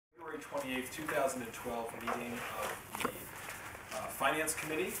28th, 2012 meeting of the Finance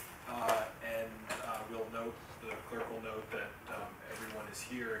Committee. We'll note, the clerk will note that everyone is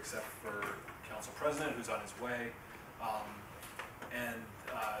here except for Council President, who's on his way.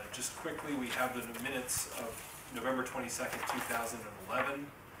 Just quickly, we have the minutes of November 22nd, 2011.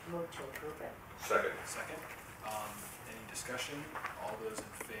 Move to approve it. Second. Second. Any discussion? All those in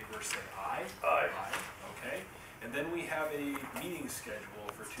favor say aye. Aye. Aye. Okay. And then we have a meeting schedule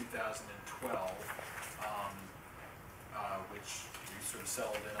for 2012, which we sort of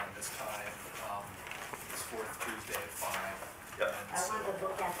settled in on this time. It's fourth Tuesday at 5. Yep. I wanted to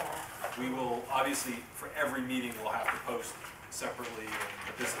look at that. We will, obviously, for every meeting, we'll have to post separately,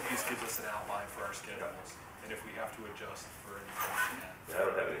 but this at least gives us an outline for our schedules. And if we have to adjust for anything, we can. I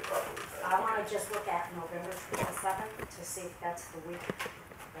don't have any problem with that. I want to just look at November 27th to see if that's the week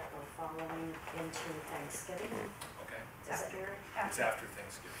that we're following into Thanksgiving. Okay. Is it here? It's after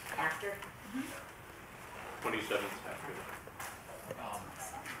Thanksgiving. After? 27th after.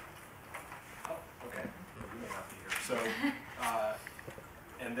 Okay. We may not be here. So,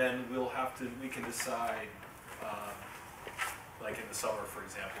 and then we can decide, like in the summer, for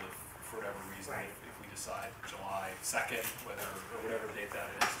example, if for whatever reason, Right. if we decide July 2nd, or whatever date that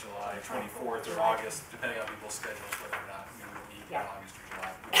is, July 24th or August, depending on people's schedules, whether or not we would meet in Yeah. August or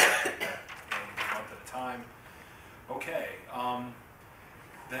July, we will do that a month at a time. Okay,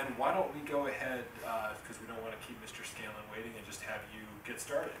 then why don't we go ahead, because we don't want to keep Mr. Scanlon waiting, and just have you get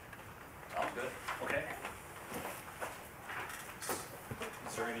started. Sounds good. Okay.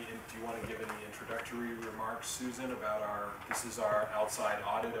 Is there any, do you want to give any introductory remarks, Susan, about this is our outside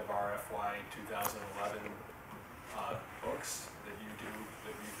audit of our FY 2011 books that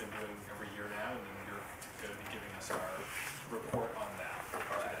we've been doing every year now, and then you're going to be giving us our report on that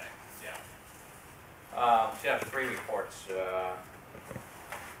today. Yeah. So you have 3 reports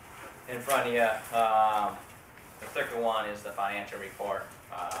in front of you. The thicker one is the financial report.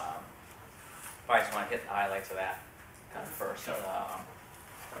 Probably just want to hit the highlights of that kind of first.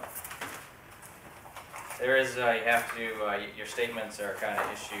 There is, you have to, your statements are kind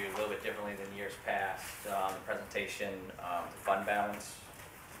of issued a little bit differently than years past. The presentation, the fund balance,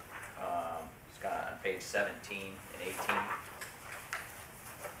 it's got on page 17 and 18.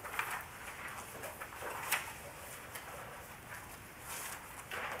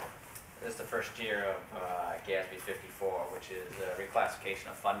 This is the first year of GASB 54, which is reclassification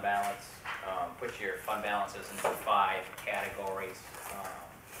of fund balance. Put your fund balances into 5 categories: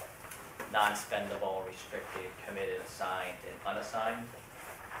 non-spendable, restricted, committed, assigned, and unassigned.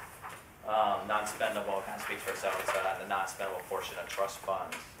 Non-spendable kind of speaks for itself. It's the non-spendable portion of trust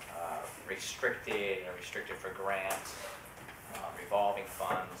funds. Restricted or restricted for grants, revolving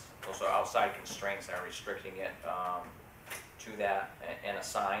funds. Those are outside constraints that are restricting it to that. And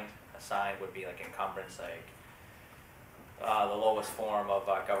assigned. Assigned would be like encumbrance, like the lowest form of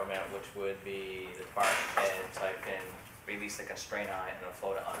government, which would be the department head type in, release the constraint on it and it'll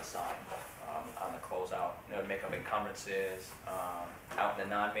flow to unassigned on the closeout. It would make up encumbrances. Out in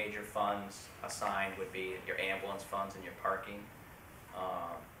the non-major funds, assigned would be your ambulance funds and your parking.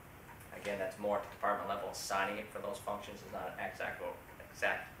 Again, that's more at the department level. Assigning it for those functions is not an exact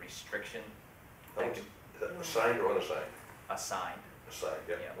restriction. Assigned or unassigned? Assigned. Assigned,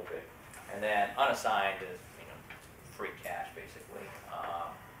 yeah. Yeah. Okay. And then unassigned is, free cash basically.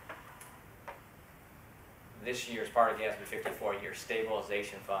 This year, as part of GASB 54, your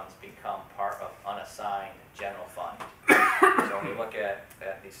stabilization funds become part of unassigned general fund. So when you look at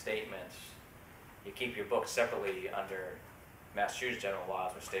these statements, you keep your books separately under Massachusetts general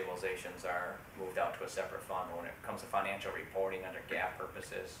laws where stabilizations are moved out to a separate fund. But when it comes to financial reporting under GAAP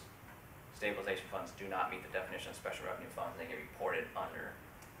purposes, stabilization funds do not meet the definition of special revenue funds. They get reported under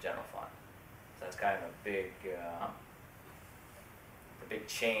general fund. So that's kind of a big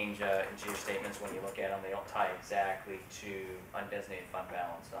change into your statements when you look at them. They don't tie exactly to undesignated fund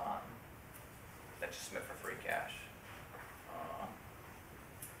balance that you submit for free cash.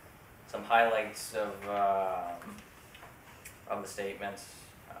 Some highlights of the statements.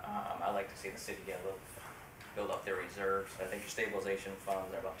 I like to see the city build up their reserves. I think your stabilization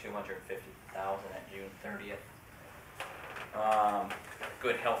funds are about $250,000 at June 30th.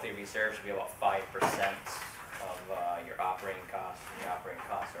 Good healthy reserves should be about 5% of your operating costs. Your operating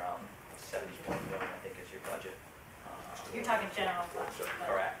costs are around $71 million, I think, is your budget. You're talking general fund.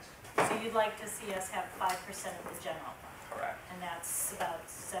 Correct. So you'd like to see us have 5% of the general fund. Correct. And that's about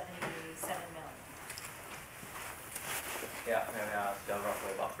 $77 million. Yeah, and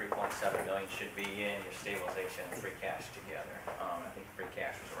roughly about $3.7 million should be in your stabilization and free cash together. I think free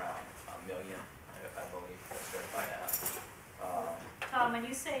cash was around $1 million, I believe, that's certified out. Tom, when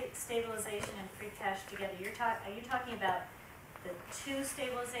you say stabilization and free cash together, are you talking about the 2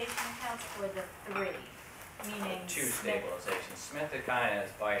 stabilization accounts or the 3? Meaning Two Smith- stabilizations. Smith, it kind of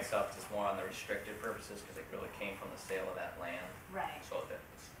is by itself, just more on the restricted purposes, because it really came from the sale of that land. Right, So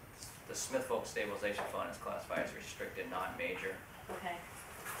the Smith Folk Stabilization Fund is classified as restricted, non-major. okay.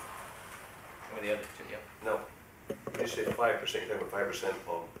 Or the other two, yep. No, you say 5%, you're talking about 5%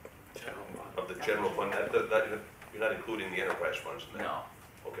 of the general fund, you're not including the enterprise funds in that? No,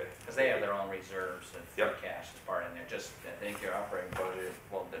 Okay. because they have their own reserves and free Yep. cash is part in there. Just, I think your operating budget,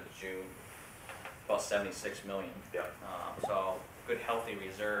 well, the June, about 76 million. Yeah. So good healthy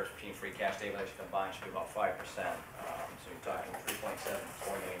reserves between free cash stabilization combined should be about 5%. So you're talking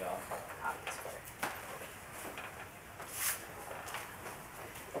 3.74 million dollars.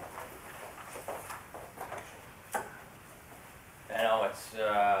 I know it's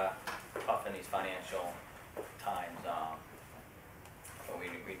tough in these financial times, but we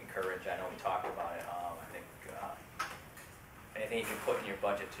encourage, I know we talked about it, I think anything you can put in your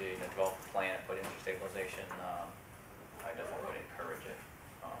budget to develop a plan and put into stabilization, I definitely would encourage it.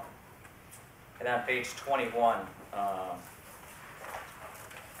 And on page 21,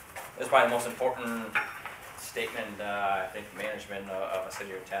 this is probably the most important statement I think management of a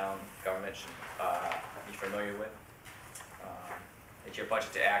city or town government should be familiar with. It's your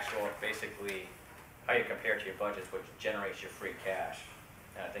budget to actual, basically how you compare to your budget is what generates your free cash.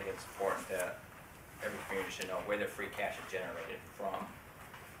 And I think it's important that every community should know where their free cash is generated from.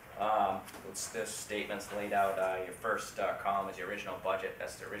 This statement's laid out, your first column is your original budget.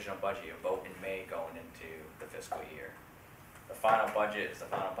 That's the original budget you vote in May going into the fiscal year. The final budget is the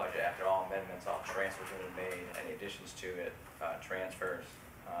final budget after all amendments, all transfers have been made, any additions to it, transfers.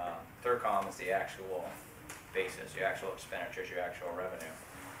 Third column is the actual basis, your actual expenditures, your actual revenue.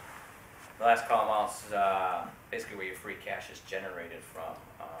 The last column is basically where your free cash is generated from.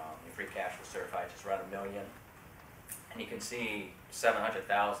 Your free cash was certified just around $1 million. And you can see 700,000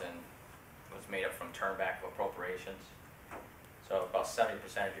 was made up from turnback of appropriations. So about 70%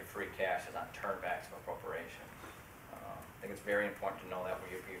 of your free cash is on turnbacks of appropriations. I think it's very important to know that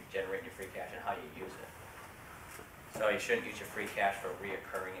where you generate your free cash and how you use it. So you shouldn't use your free cash for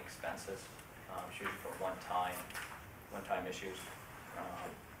reoccurring expenses. It's usually for one-time issues.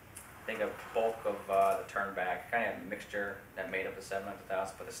 I think a bulk of the turnback, kind of a mixture that made up the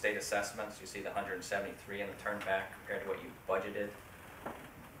 700,000. For the state assessments, you see the 173 in the turnback compared to what you budgeted.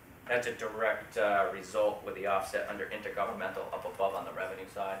 That's a direct result with the offset under intergovernmental up above on the revenue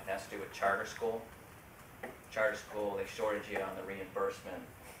side. It has to do with charter school. Charter school, they shorted you on the reimbursement,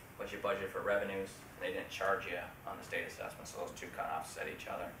 what you budgeted for revenues. They didn't charge you on the state assessment, so those two kind of offset each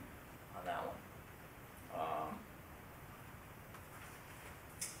other on that one.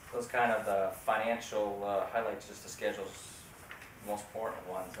 Those kind of the financial highlights, just the schedules, most important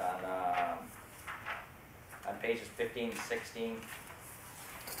ones on pages 15 and 16.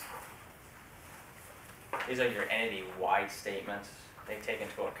 These are your entity-wide statements. They take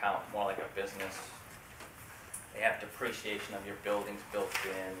into account more like a business. They have depreciation of your buildings built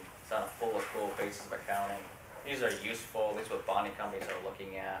in. It's on a full accrual basis of accounting. These are useful. These are what bonding companies are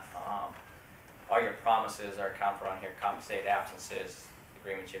looking at. All your promises are accounted for on here. Compensated absences,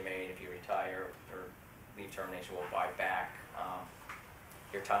 agreements you made if you retire or leave termination will buy back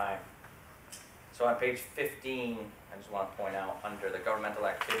your time. So on page 15, I just want to point out under the governmental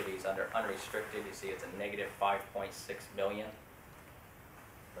activities, under unrestricted, you see it's a negative 5.6 million.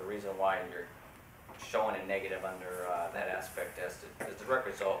 The reason why you're showing a negative under that aspect is the direct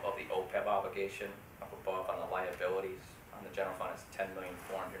result of the OPEB obligation up above on the liabilities. On the general fund, it's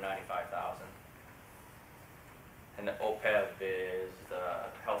 $10,495,000. And the OPEB is the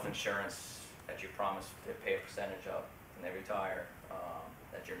health insurance that you promise to pay a percentage of when they retire,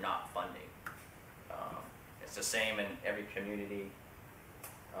 that you're not funding. It's the same in every community.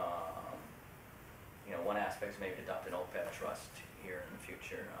 One aspect is maybe adopt an OPEB trust here in the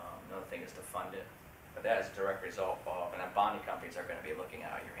future. Another thing is to fund it. But that is a direct result of, and then bonding companies are going to be looking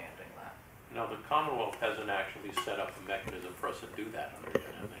at how you're handling that. Now, the Commonwealth hasn't actually set up a mechanism for us to do that under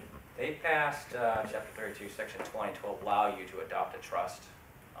yet, have they? They passed Chapter 32, Section 20 to allow you to adopt a trust.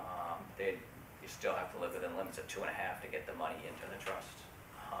 You still have to live within limits of 2.5 to get the money into the trust.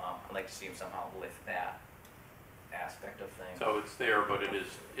 I'd like to see them somehow lift that aspect of things. So it's there, but it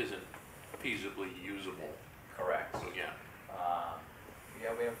isn't feasibly usable. Correct. So, yeah.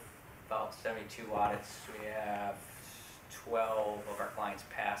 Yeah, we have about 72 audits. We have 12 of our clients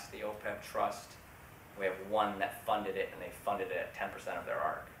pass the OPEB trust. We have one that funded it, and they funded it at 10% of their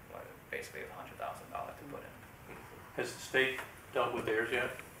ARC, basically $100,000 to put in. Has the state dealt with theirs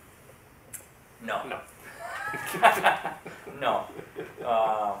yet? No. No. No.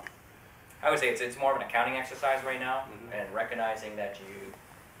 I would say it's more of an accounting exercise right now, Mhm. and recognizing that you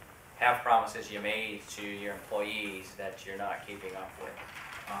have promises you made to your employees that you're not keeping up with.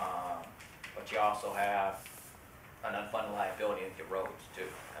 But you also have an unfunded liability with your roads too.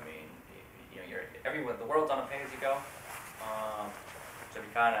 I mean, you know, everyone, the world's on a pay-as-you-go. So if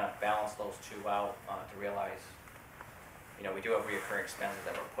you kind of balance those two out to realize, you know, we do have recurring expenses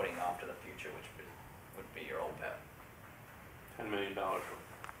that we're putting off to the future, which would be your OPEB. $10 million.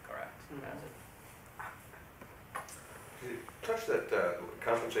 Correct. Mhm. That's it. You touch that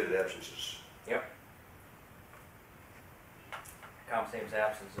compensated absences. Yep. Compensated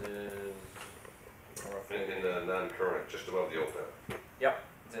absences. In the non-current, just above the OPEB. Yep,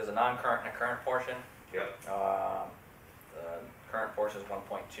 there's a non-current and a current portion. Yeah. The current portion is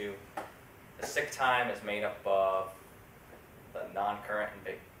 1.2. The sick time is made up of the non-current and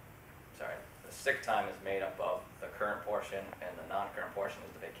the sick time is made up of the current portion, and the non-current portion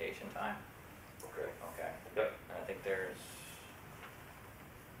is the vacation time. Okay. Okay. Yep. And I think there's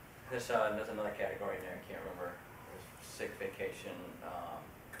another category in there, I can't remember. There's sick, vacation,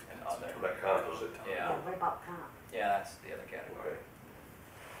 and other. That composite. Yeah. What about comp? Yeah, that's the other category. Okay.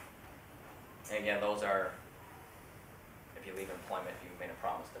 And again, those are, if you leave employment, you've made a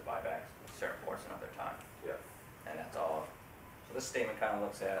promise to buy back a certain portion of their time. Yeah. And that's all. So this statement kind of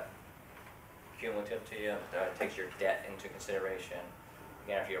looks at cumulative to you, takes your debt into consideration.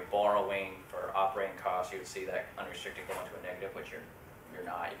 Again, if you're borrowing for operating costs, you would see that unrestricted go into a negative, which you're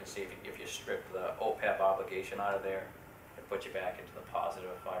not. You can see if you strip the OPEB obligation out of there, it puts you back into the positive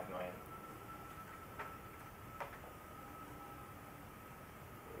of $5 million.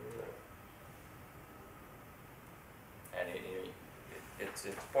 And it's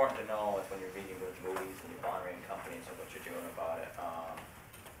important to know if when you're meeting with Moody's and your bond rating companies and what you're doing about it.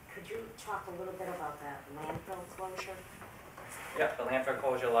 Could you talk a little bit about that landfill closure? Yeah, the landfill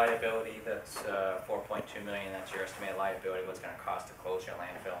closure liability, that's $4.2 million, that's your estimated liability, what's gonna cost to close your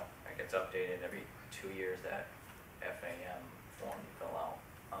landfill. It gets updated every 2 years, that FAM form you fill out.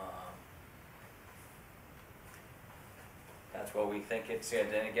 That's what we think it's,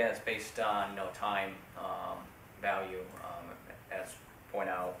 and then again, it's based on, time, value, as point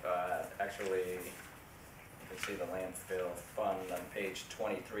out, actually, you can see the landfill fund on page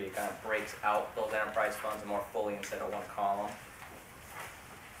 23, it kind of breaks out those enterprise funds more fully instead of one column.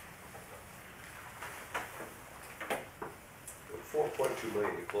 $4.2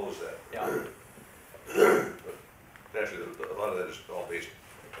 million to close that. Yeah, Naturally, a lot of that is all based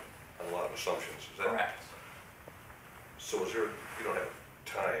on a lot of assumptions. Is that correct. So is there, you don't have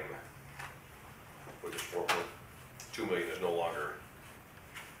time where this $4.2 million is no longer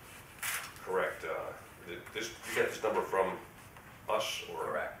correct? You got this number from us or?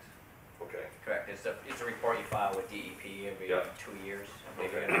 Correct. Okay. Correct, it's a report you file with DEP every Yeah. 2 years. I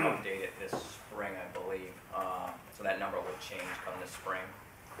believe you're gonna update it this spring, I believe. So that number will change come this spring.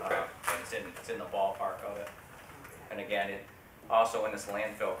 Okay. And it's in the ballpark of it. And again, also in this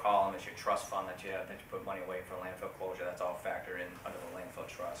landfill column is your trust fund that you put money away for landfill closure. That's all factored in under the landfill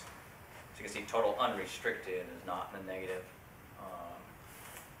trust. So you can see total unrestricted is not in the negative.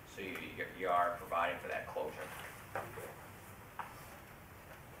 So you are providing for that closure.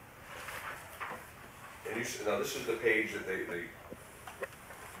 And now this is the page that they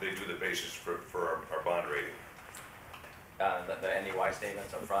do the basis for our bond rating. The NDY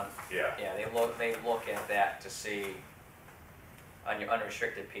statements up front. Yeah. Yeah, they look at that to see on your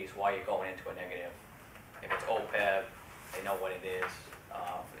unrestricted piece why you're going into a negative. If it's OPEB, they know what it is.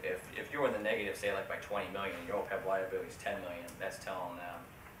 If you're in the negative, say like by 20 million, your OPEB liability is 10 million, that's telling them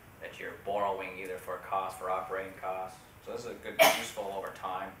that you're borrowing either for costs, for operating costs. So this is a good, useful over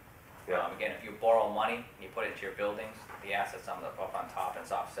time. Yeah. Again, if you borrow money and you put it into your buildings, the assets up on top, and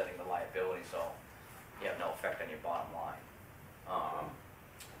it's offsetting the liability, so you have no effect on your bottom line.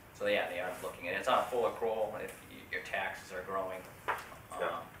 So yeah, they are looking at it. It's on a full accrual if your taxes are growing.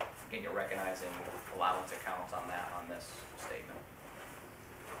 Yeah. Again, you're recognizing allowance accounts on that, on this statement.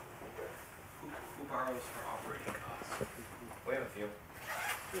 Who borrows for operating costs? We have a few.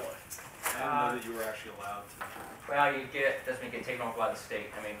 Really? I didn't know that you were actually allowed to. Well, doesn't mean you get taken over by the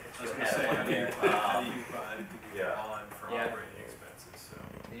state. I mean, I was Pittsfield gonna has say, one how do you, here. how do you bond Yeah. for Yeah. operating expenses, so.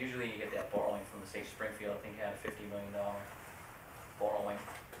 Usually you get that borrowing from the state of Springfield. I think had a $50 million borrowing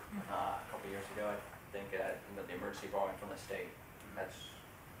a couple years ago. I think the emergency borrowing from the state. That's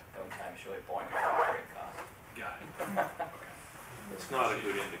the only time you're really borrowing for operating costs. Got it. Okay. It's not a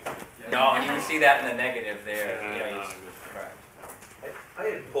good indicator. Yeah. No, and you can see that in the negative there. Yeah, You know, not a good- correct. I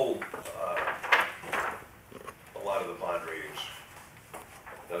had pulled a lot of the bond ratings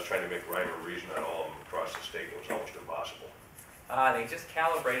I was trying to make rhyme or reason on all of them across the state, it was almost impossible. They just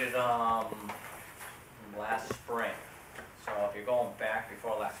calibrated last spring. So if you're going back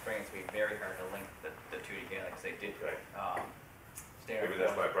before last spring, it's gonna be very hard to link the two together, because they did, Okay. standard. Maybe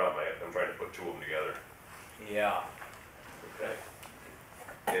that's my problem, I'm trying to put two of them together. Yeah, Okay.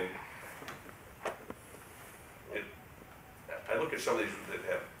 And I look at some of these that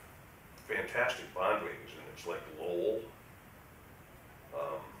have fantastic bond ratings, and it's like Lowell,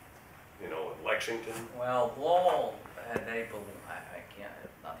 you know, and Lexington. well, Lowell, they believe, I can't,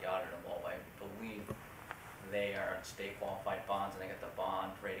 not the auditor of Lowell, I believe they are state qualified bonds, and they get the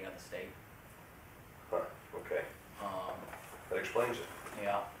bond rating of the state. Huh, okay, that explains it.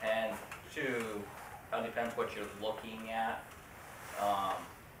 Yeah, and two, it depends what you're looking at.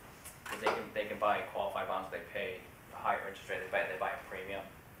 Cause they can buy qualified bonds, they pay a higher interest rate, they buy a premium,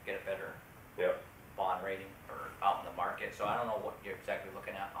 get a better Yep, bond rating or out in the market, so I don't know what you're exactly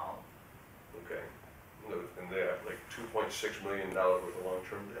looking at. okay. And they have like $2.6 million worth of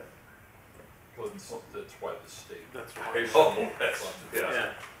long-term debt. Well, that's why the state. That's right. Oh, that's, yeah. Yeah.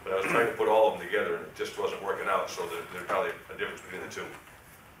 But I was trying to put all of them together, and it just wasn't working out, so there's probably a difference between the two.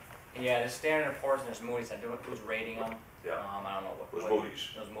 Yeah, there's Standard & Poor's and there's Moody's, I don't know who's rating them. Yeah, I don't know what. it was what- Moody's.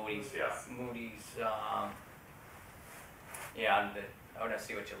 Those Moody's. Yeah. Moody's, yeah, I wanna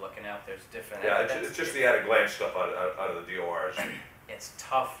see what you're looking at, there's different. Yeah, that's- it's just the at-a-glance stuff out of the DORs. It's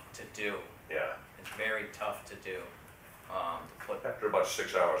tough to do, Yeah, it's very tough to do, to put. after about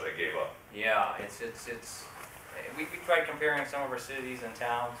 6 hours, I gave up. Yeah, we tried comparing some of our cities and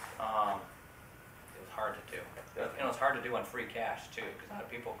towns, it was hard to do. Yeah. You know, it's hard to do on free cash too, because a lot of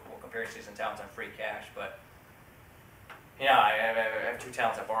people will compare cities and towns on free cash, but, yeah, I have two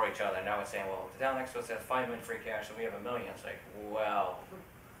towns that borrow each other, and now it's saying, well, the town next to us has 5 million free cash, and we have 1 million, it's like, well,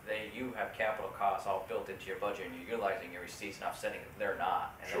 you have capital costs all built into your budget, and you're utilizing your receipts and offsetting it, they're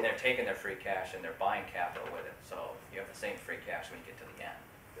not. And Sure. then they're taking their free cash and they're buying capital with it, so you have the same free cash when you get to the end.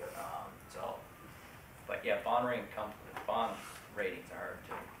 Yeah. But yeah, bond ratings are,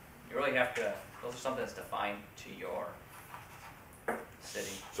 you really have to, those are something that's defined to your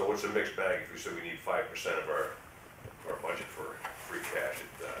city. So what's the mixed bag if we say we need 5% of our budget for free cash?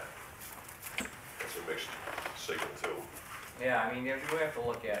 It's a mixed signal too. Yeah, I mean, you have to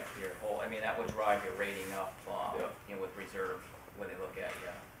look at your whole, I mean, that would drive your rating up, Yeah. you know, with reserve, when they look at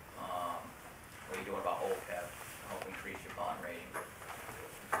you. What are you doing about OPEB, help increase your bond rating?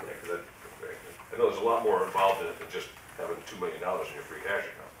 Yeah, 'cause I know there's a lot more involved in it than just having $2 million in your free cash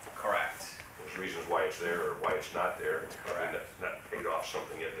account. Correct. There's reasons why it's there or why it's not there. Correct. It's not paid off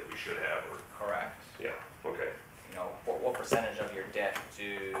something yet that we should have, or, Correct. yeah, okay. You know, what percentage of your debt to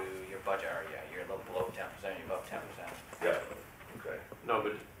your budget are you? You're a little below 10%, you're above 10%. Yeah, okay. No,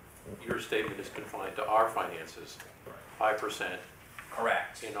 but your statement is confined to our finances. 5%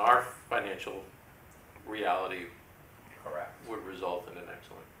 Correct. in our financial reality Correct. would result in an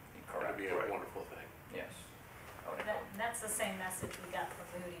excellent, it Correct. would be a Right. wonderful thing. Yes. I would That, agree. that's the same message we got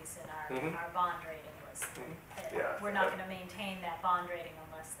from Moody's in Mhm. our bond rating was that Yeah. we're not gonna maintain that bond rating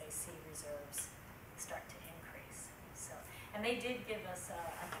unless they see reserves start to increase, so. And they did give us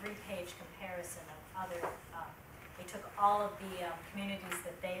a 3-page comparison of other, they took all of the communities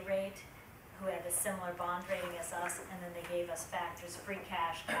that they rate who had a similar bond rating as us, and then they gave us factors, free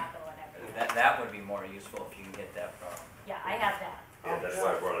cash, capital, and everything. That would be more useful if you can get that from, Yeah, I have that. Yeah, that's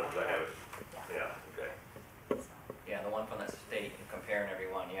why I brought it, because I have it. Yeah, Yeah, okay. so. yeah, the one from the state and comparing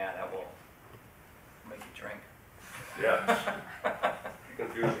everyone, yeah, that will make you drink. Yeah.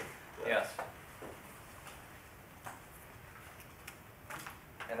 Confusing. Yes.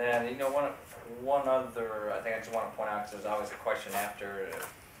 And then, you know, one other, I think I just want to point out, because there's always a question after,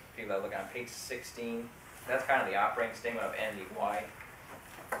 people that look on page 16, that's kind of the operating statement of NDY.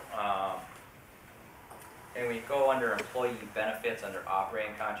 And when you go under employee benefits, under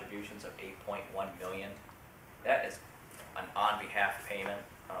operating contributions of 8.1 million, that is an on-behalf payment.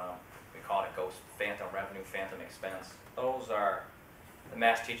 We call it ghost phantom revenue, phantom expense. Those are, the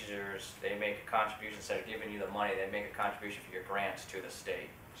math teachers, they make a contribution, instead of giving you the money, they make a contribution for your grants to the state.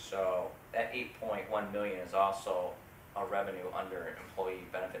 So that 8.1 million is also a revenue under employee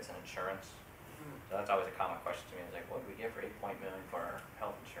benefits and insurance. So that's always a common question to me, is like, what do we get for 8 million for our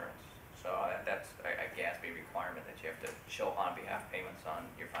health insurance? So that's a GASB requirement that you have to show on behalf payments on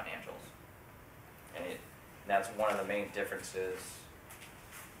your financials. And that's one of the main differences.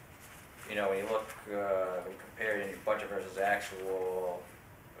 You know, when you look, when you compare it in your budget versus actual,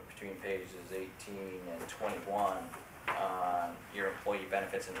 between pages 18 and 21, on your employee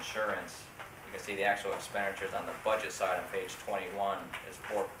benefits and insurance, you can see the actual expenditures on the budget side on page 21 is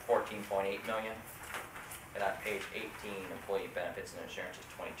 14.8 million. And on page 18, employee benefits and insurance is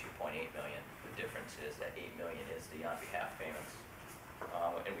 22.8 million. The difference is that 8 million is the on behalf payments.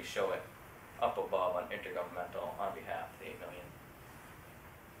 And we show it up above on intergovernmental on behalf, the 8 million.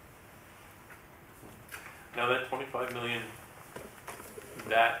 Now that 25 million,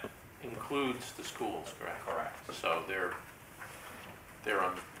 that includes the schools, correct? Correct. So their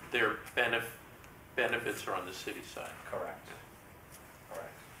benefits are on the city side. Correct.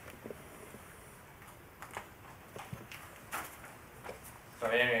 Correct. So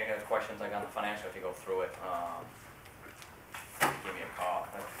if any other questions like on the financial, if you go through it, give me a call.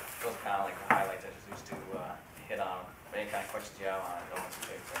 Those kind of like the highlights I just used to hit on. Any kind of questions you have on it, don't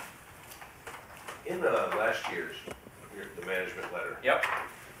hesitate to. In last year's, the management letter, Yep.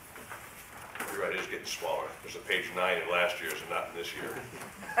 you're right, it is getting smaller. There's a page 9 in last year's and not in this year.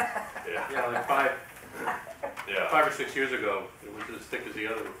 Yeah, Yeah, like yeah. 5 or 6 years ago, it was as thick as the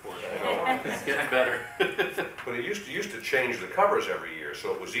other report. I know. It's getting better. But it used to change the covers every year,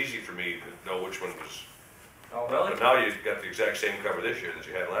 so it was easy for me to know which one was. Oh, really? But now you've got the exact same cover this year that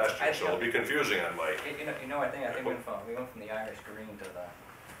you had last year, I so it'll be confusing on my, You know, I think we went from the Irish green to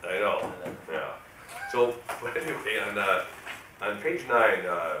the. I know, yeah. So, but anyway, on page 9,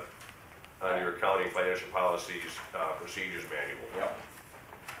 on your accounting financial policies, procedures manual. Yep.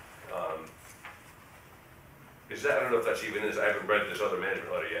 Is that, I don't know if that's even, I haven't read this other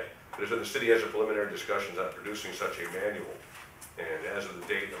management letter yet, but it said the city has a preliminary discussions on producing such a manual. And as of the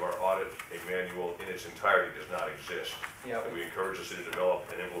date of our audit, a manual in its entirety does not exist. Yep. We encourage the city to develop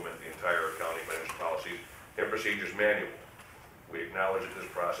and implement the entire accounting financial policies and procedures manual. We acknowledge that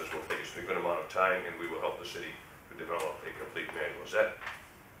this process will take a significant amount of time, and we will help the city to develop a complete manual. Is that?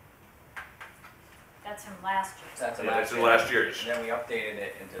 That's from last year. That's a Yeah, that's in last year's. And then we updated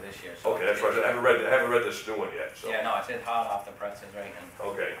it into this year. So Okay, that's right. I haven't read this new one yet, so. Yeah, no, it's in hot off the presses, right? And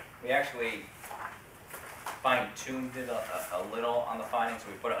Okay, we actually fine-tuned it a little on the findings, so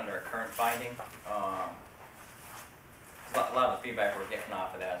we put it under a current finding. A lot of the feedback we're getting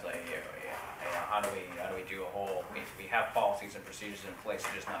off of that is like, how do we do a whole, we have policies and procedures in place,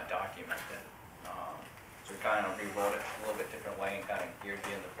 they're just not documented. So we kind of rewrote it a little bit different way and kind of geared it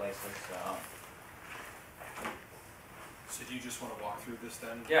into places. So do you just wanna walk through this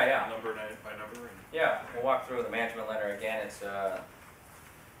then? Yeah. Number by number and? Yeah, we'll walk through the management letter again. It's a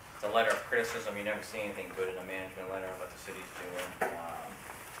letter of criticism. You never see anything good in a management letter of what the city's doing.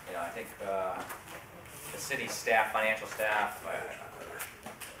 You know, I think the city staff, financial staff,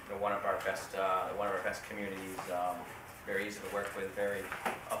 they're one of our best communities. Very easy to work with, very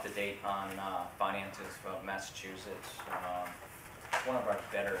up to date on finances of Massachusetts. One of our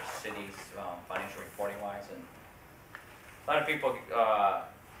better cities, financial reporting wise, and a lot of people, a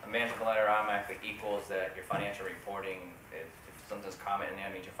management letter automatically equals that your financial reporting, if something's commenting there,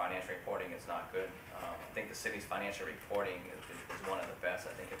 means your financial reporting is not good. I think the city's financial reporting is one of the best.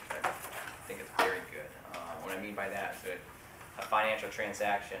 I think it's very good. What I mean by that is that a financial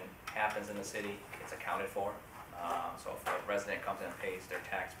transaction happens in the city, it's accounted for. So if a resident comes in and pays their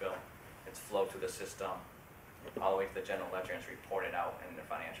tax bill, it's flowed through the system all the way to the general ledger and it's reported out in their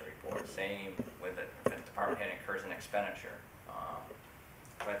financial report. Same with it, if the department head incurs an expenditure.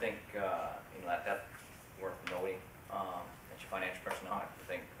 So I think you know, that's worth noting. That your financial personnel, I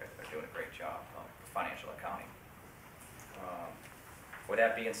think, are doing a great job of financial accounting. With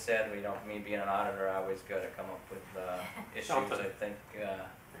that being said, me being an auditor, I always got to come up with issues. Something. I think.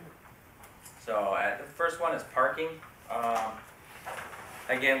 So the first one is parking.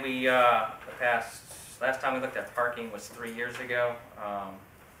 Again, last time we looked at parking was 3 years ago.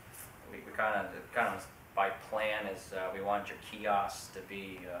 We kind of by plan is we want your kiosks to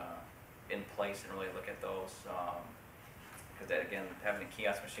be in place and really look at those. Because again, having the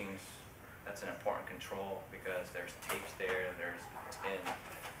kiosk machines, that's an important control because there's tapes there, it's in.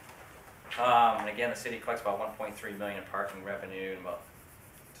 And again, the city collects about 1.3 million in parking revenue and about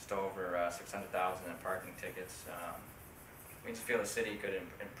just over 600,000 in parking tickets. We just feel the city could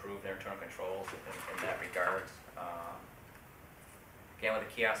improve their internal controls in that regard. Again, with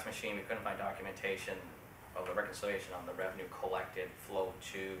the kiosk machine, we couldn't find documentation of the reconciliation on the revenue collected flow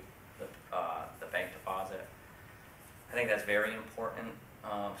to the bank deposit. I think that's very important,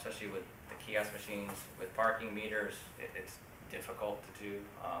 especially with the kiosk machines. With parking meters, it's difficult to do.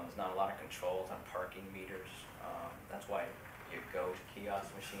 There's not a lot of controls on parking meters. That's why you go to kiosk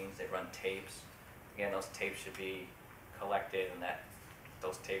machines. They run tapes. Again, those tapes should be collected, and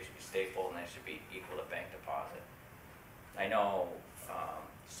those tapes should be stapled, and they should be equal to bank deposit. I know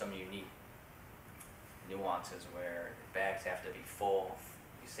some unique nuances where bags have to be full.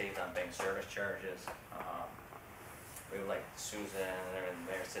 You saved on bank service charges. we would like Susan and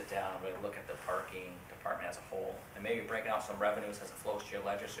Mayor sit down and really look at the parking department as a whole, and maybe break out some revenues as it flows to your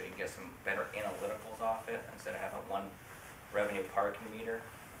ledger, so you can get some better analyticals off it, instead of having one revenue parking meter,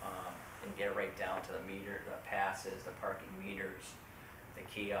 and get it right down to the meter, the passes, the parking meters, the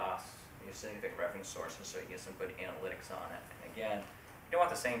kiosks, your significant revenue sources, so you get some good analytics on it. And again, you don't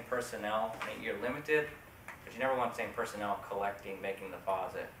want the same personnel, I mean, you're limited, but you never want the same personnel collecting, making the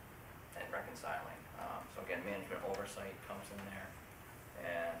deposit, and reconciling. So again, management oversight comes in there.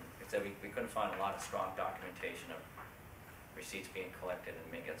 And like I said, we couldn't find a lot of strong documentation of receipts being collected and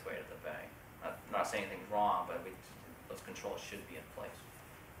making its way to the bank. Not saying anything's wrong, but those controls should be in place.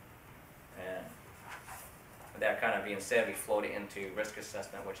 And with that kind of being said, we float it into risk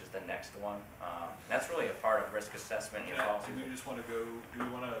assessment, which is the next one. That's really a part of risk assessment. Do we just want to go,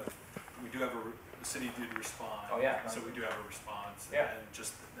 we do have the city did respond. Oh, yeah. So we do have a response. Yeah. And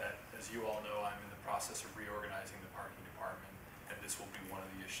just that, as you all know, I'm in the process of reorganizing the parking department, and this will be one of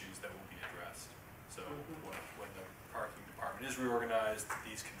the issues that will be addressed. So when the parking department is reorganized,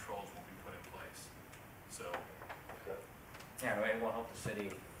 these controls will be put in place. So, Yeah, it will help the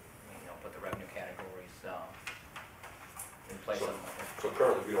city, put the revenue categories in place. So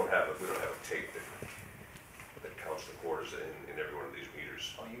currently, we don't have a tape that counts the quarters in every one of these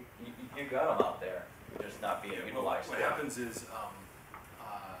meters. Oh, you got them out there, they're just not being utilized. what happens is,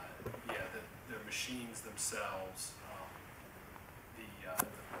 the machines themselves,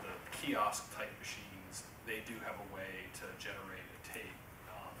 the kiosk type machines, they do have a way to generate a tape,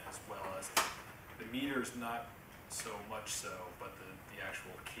 as well as the meters, not so much so, but the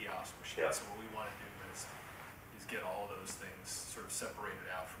actual kiosk machine. Yeah. So what we want to do is get all those things sort of separated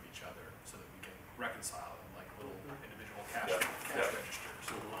out from each other, so that we can reconcile them like little individual cash registers.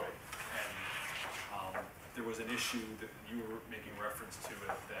 Right. And there was an issue that you were making reference to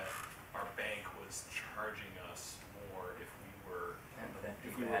it, that our bank was charging us more if we were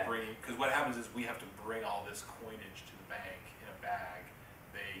bringing, because what happens is we have to bring all this coinage to the bank in a bag.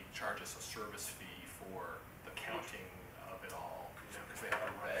 They charge us a service fee for the counting of it all, because they have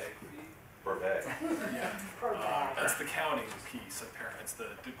to run it. Per bag. Yeah. Per bag. That's the counting piece, apparently. It's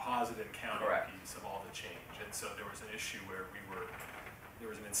the deposit and counting Correct. piece of all the change. And so there was an issue where there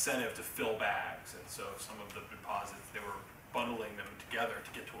was an incentive to fill bags. And so some of the deposits, they were bundling them together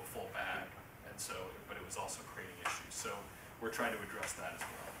to get to a full bag. And so, but it was also creating issues. So we're trying to address that as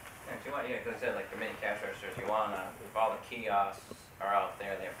well. Yeah, if you want, because I said, like the mini cash registers, you want to, if all the kiosks are out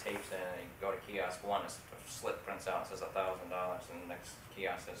there, they have tapes in it, and you go to kiosk one, a slip prints out, says $1,000, and the next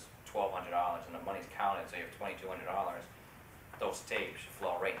kiosk says $1,200, and the money's counted, so you have $2,200. Those tapes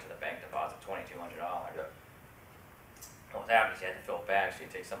flow right into the bank deposit, $2,200. Yeah. What happens, you had to fill bags, so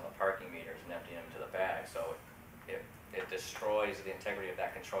you take some of the parking meters and empty them into the bag, so it destroys the integrity of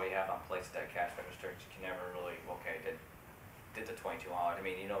that control you have on place at that cash register. You can never really, did the $2,200, I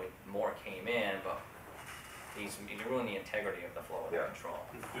mean, more came in, but you ruin the integrity of the flow of the Yeah. control.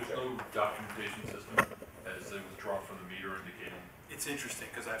 There's no documentation system as they withdraw from the meter indicating. It's interesting,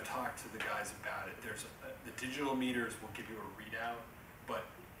 because I've talked to the guys about it. The digital meters will give you a readout, but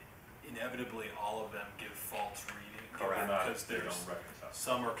inevitably all of them give false reading. Correct. Because They there's, don't reconcile.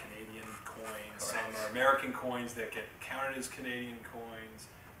 some are Canadian coins, some Correct. are American coins that get counted as Canadian coins.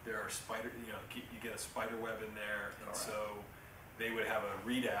 There are you get a spider web in there, and Correct. so they would have a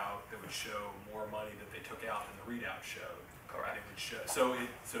readout that would show more money that they took out than the readout showed. Correct. And it would show, so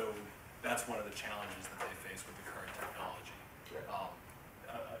that's one of the challenges that they face with the current technology. Yeah.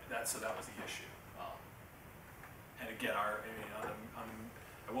 That was the issue. And again,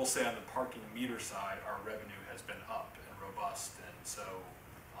 I will say on the parking meter side, our revenue has been up and robust, and so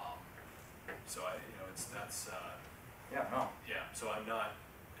Yeah, no. yeah, so I'm not,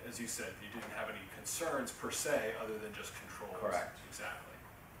 as you said, you didn't have any concerns per se, other than just controls. Correct. Exactly,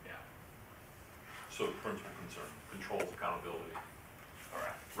 yeah. So principal concern, controls, accountability,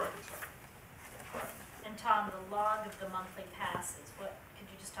 Correct. reconcile. Correct. And Tom, the log of the monthly passes, could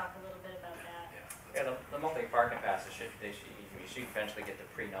you just talk a little bit about that? Yeah, the monthly parking passes you should eventually get the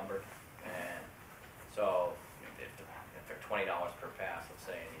pre-numbered, and so if they're $20 per pass, let's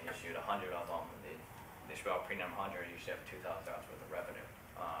say, and you issued 100 of them, they should be all pre-numbered 100, you should have $2,000 worth of revenue.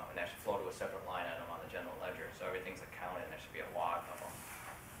 And that should flow to a separate line item on the general ledger, so everything's accounted, and there should be a log of them.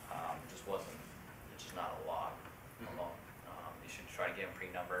 It's just not a log alone. You should try to get them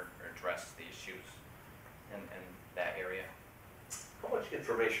pre-numbered or address the issues in that area. How much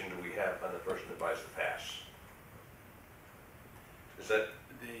information do we have on the person that buys the pass? Is that,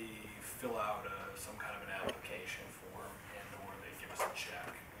 They fill out some kind of an application form, or they give us a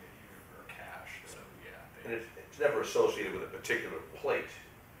check, or cash, so yeah. and it's never associated with a particular plate?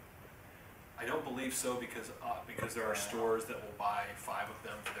 I don't believe so because there are stores that will buy 5 of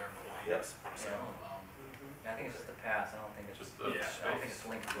them for their employees. So, I think it's just the pass, I don't think it's Just just, the Yeah. I don't think it's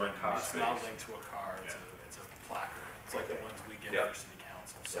linked to a Rent car. it's not linked to a car, it's a placard. It's like the ones we get Yeah. for city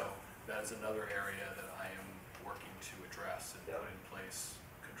council. So that is another area that I am working to address and Yeah. put in place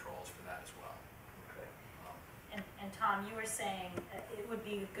controls for that as well. Okay. And Tom, you were saying it would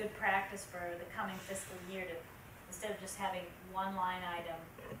be good practice for the coming fiscal year to, instead of just having one line item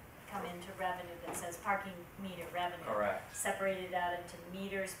come into revenue that says parking meter revenue. Correct. Separated out into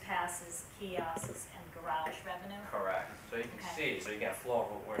meters, passes, kiosks, and garage revenue. Correct, so you can Okay. see, so you get a flow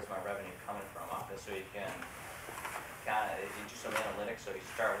of where's my revenue coming from off this, so you can kinda, if you do some analytics, so you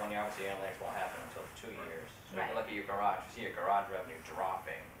start 1 year, obviously analytics won't happen until 2 years. So you Right. can look at your garage, you see your garage revenue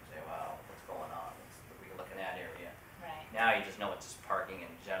dropping, you say, well, what's going on? We can look in that area. Right. Now you just know it's just parking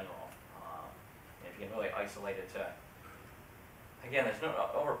in general. And if you can really isolate it to, again, there's no,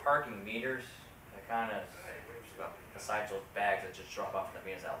 over parking meters, that kind of, besides those bags that just drop off in the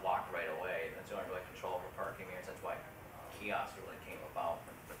meters that lock right away, that's the only really control over parking meters, that's why kiosks really came about,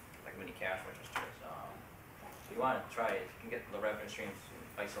 like mini cash registers. So you wanna try, if you can get the revenue streams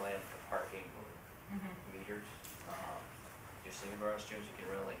isolated for parking Mm-hmm. meters, your city garage streams, you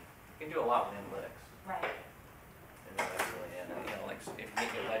can really, you can do a lot with analytics. Right. And really, and, you know, like, if you get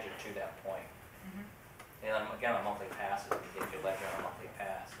your ledger to that point, Mm-hmm. and then again, on monthly passes, you get your ledger on a monthly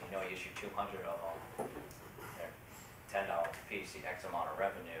pass, you know, you issue 200 of them, they're $10 a piece, the X amount of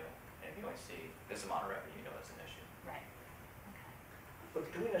revenue, and if you only see this amount of revenue, you know it's an issue. Right. Okay. But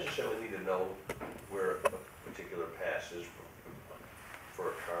do we necessarily need to know where a particular pass is for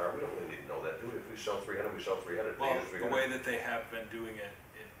a car? We don't really need to know that, do we? If we sell 300, we sell 300. Well, They use the 300. way that they have been doing it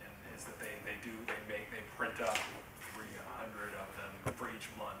is that they print up 300 of them for each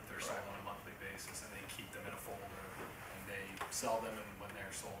month. They're sold on a monthly basis, and they keep them in a folder, and they sell them and when they're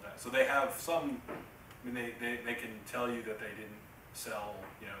sold out. So they have some, I mean, they can tell you that they didn't sell,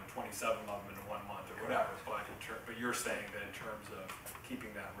 27 of them in 1 month or whatever, but you're saying that in terms of keeping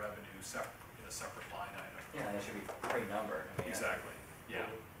that revenue separate, in a separate line item. Yeah, and it should be pre-numbered. I mean, Exactly, yeah.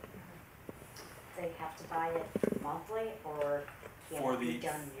 They have to buy it monthly, or For can it be the-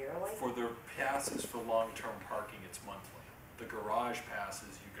 done yearly? For their passes for long-term parking, it's monthly. The garage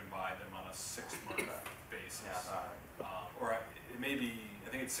passes, you can buy them on a 6-month basis. Yeah, Or it may be, I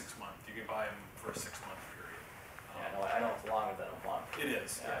think it's 6 months, you can buy them for a 6-month period. yeah, I know it's longer than a month. It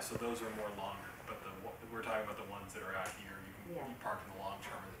is, yeah, Yeah. so those are more longer, but we're talking about the ones that are out here, Yeah. you park in the long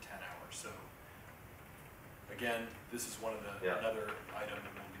term or the 10 hours, so. Again, this is one of Yeah. another item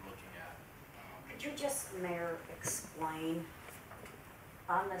that we'll be looking at. Could you just, Mayor, explain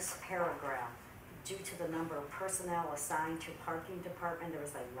on this paragraph, due to the number of personnel assigned to parking department, there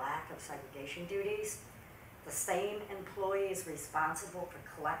was a lack of segregation duties? The same employee is responsible for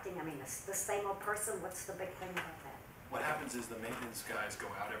collecting, I mean, the same old person, what's the big thing about that? What happens is the maintenance guys go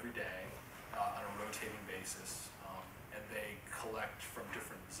out every day on a rotating basis, and they collect from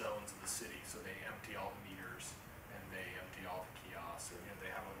different zones of the city. So they empty all the meters and they empty all the kiosks, or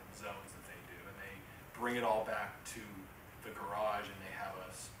they have zones that they do, and they bring it all back to the garage, and they have a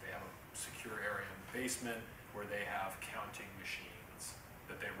secure area in the basement where they have counting machines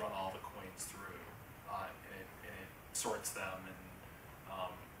that they run all the coins through, and it sorts them and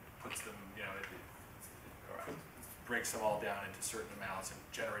puts them, it breaks them all down into certain amounts and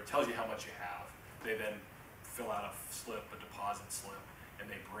tells you how much you have. They then fill out a slip, a deposit slip, and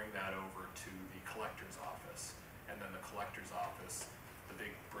they bring that over to the collector's office. And then the collector's office, the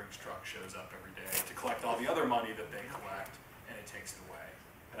big Briggs truck shows up every day to collect all the other money that they collect, and it takes it away.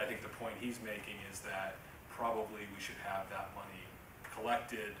 And I think the point he's making is that probably we should have that money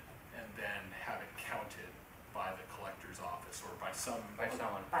collected and then have it counted by the collector's office or by some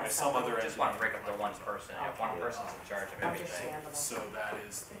someone. By some other Just entity. wanna break up the one person, if one Okay. person's in charge of everything. Understandable. So that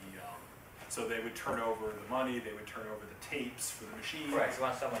is so they would turn over the money, they would turn over the tapes for the machines. Correct, you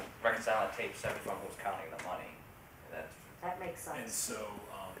want someone reconciling tapes separate from who's counting the money, that's, That makes And sense. so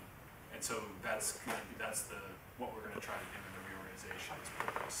that's what we're gonna try to do in the reorganization is put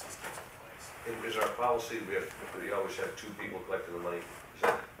those systems in place. And is our policy, we always have 2 people collecting the money? Is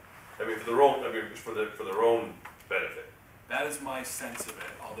that, for their own benefit? That is my sense of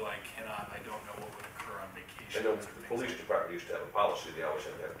it, although I don't know what would occur on I vacations know or the things police like that. department used to have a policy, they always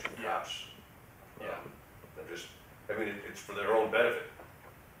had to have 2 Yeah. cops. Yeah. It's for their own benefit.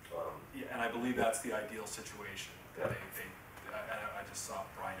 Yeah, and I believe that's the ideal situation. Yeah. I just saw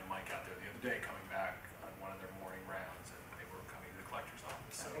Brian and Mike out there the other day coming back on one of their morning rounds, and they were coming to the collector's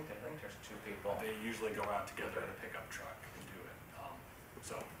office, I so think there's 2 people. they usually go out together in a pickup truck and do it,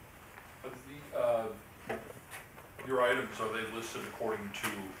 so. But your items, are they listed according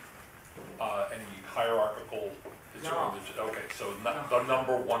to any hierarchical? Is there No. a okay, so the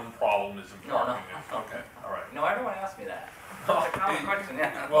number one problem is in No, no. parking. Okay, all right. No, everyone asks me that. It's a common question,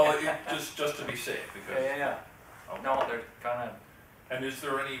 yeah. Well, just to be safe, Yeah, because. yeah, yeah. Okay. No, they're kind of, And is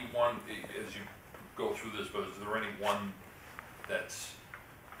there any one, as you go through this, but is there any one that's,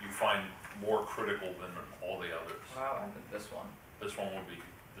 you find more critical than all the others? well, I think this one, This one would be,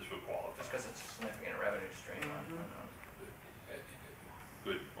 this would qualify. just because it's a significant revenue stream.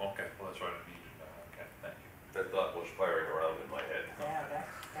 Good, okay, well, that's what I needed, okay, thank you. That thought was firing around in my head. Yeah,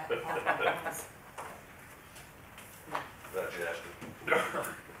 that happens. Glad you asked it.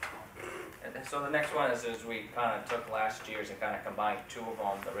 And then, so the next one is we kind of took last year's and kind of combined two of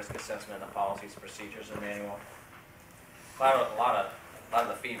them, the risk assessment and the policies, procedures, and manual. A lot of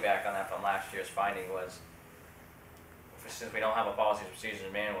the feedback on that from last year's finding was, since we don't have a policies, procedures,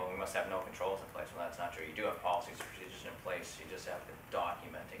 and manual, we must have no controls in place. Well, that's not true. You do have policies, procedures in place. You just have to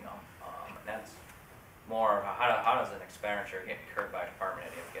documenting them. And that's more of how does an expenditure get incurred by a department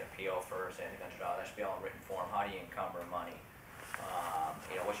head? You have to get a PO first, and that should be all in written form. How do you encumber money?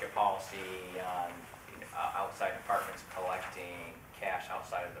 What's your policy on outside departments collecting cash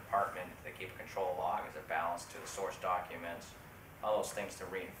outside of the department? They keep a control log as a balance to the source documents. All those things to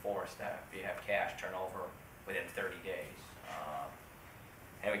reinforce that if you have cash turnover within 30 days.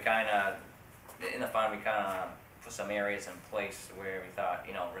 And we kind of, in the fund, we kind of put some areas in place where we thought,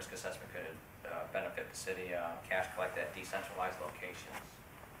 risk assessment could benefit the city, cash collect at decentralized locations.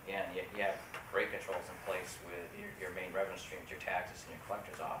 And you have great controls in place with your main revenue streams, your taxes, and your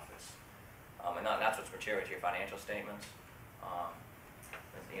collector's office. And that's what's material to your financial statements.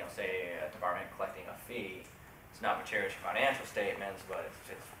 Say a department collecting a fee, it's not material to your financial statements, but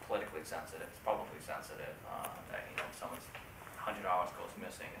it's politically sensitive, it's publicly sensitive. That someone's $100 goes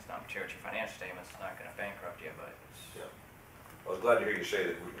missing, it's not material to your financial statements, it's not going to bankrupt you, but it's. Yeah. I was glad to hear you say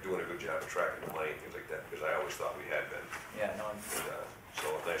that we were doing a good job of tracking the money, things like that, because I always thought we had been. Yeah, no.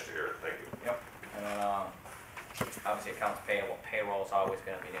 So nice to hear it, thank you. Yep. And then, obviously accounts payable, payroll is always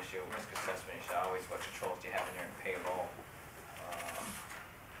going to be an issue. Risk assessment, you should always, what controls do you have in your payroll?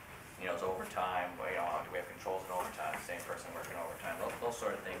 Is overtime, do we have controls in overtime, same person working overtime, those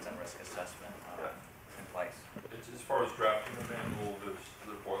sort of things on risk assessment in place. As far as drafting the manual, there's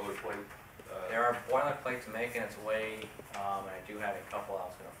the boilerplate. There are boilerplates making its way, and I do have a couple I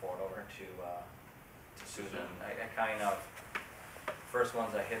was going to forward over to Susan. I kind of, first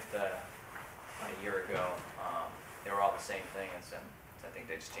ones I hit a year ago, they were all the same thing, I think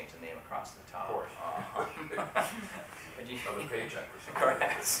they just changed the name across the top. Of course. Another paycheck or something.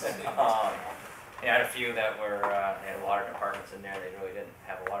 Correct. I had a few that were, they had water departments in there, they really didn't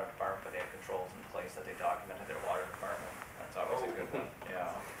have a water department, but they had controls in place that they documented their water department. That's always a good one,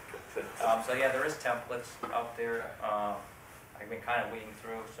 yeah. So yeah, there is templates out there. I've been kind of weeding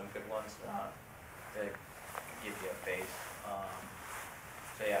through some good ones to give you a base.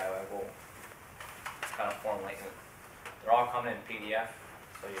 So yeah, I will kind of formulate it. They're all coming in PDF,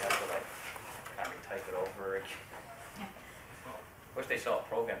 so you have to kind of type it over again. Wish they saw a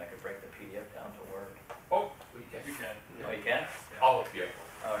program that could break the PDF down to Word. Oh, you can. Oh, you can? All of you.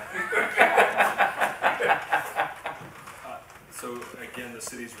 All right. So again, the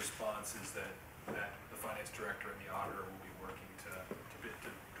city's response is that the finance director and the auditor will be working to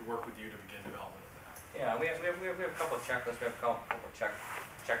work with you to begin development of that. Yeah, we have a couple of checklists. We have a couple of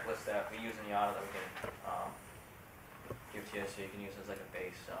checklists that we use in the audit that we can give to you, so you can use as like a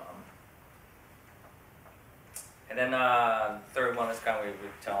base. And then third one is kind of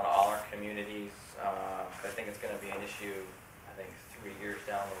we're telling all our communities. I think it's going to be an issue. I think 3 years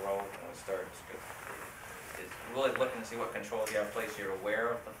down the road when we start. It's really looking to see what controls you have in place. You're aware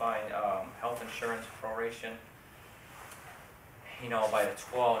of the health insurance proration. By the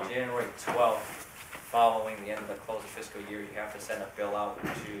January 12th, following the end of the close of fiscal year, you have to send a bill out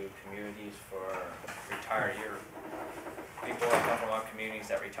to communities for retired people that come from our communities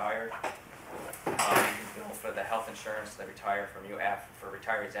that retired. For the health insurance that retire from you for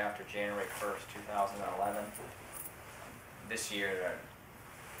retirees after January 1st, 2011. This year,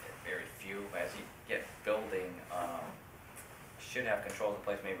 very few. As you get building, should have controls in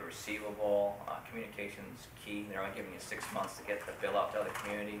place, maybe receivable, communications key. They're only giving you 6 months to get the bill out to other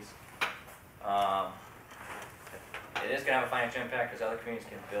communities. It is going to have a financial impact because other communities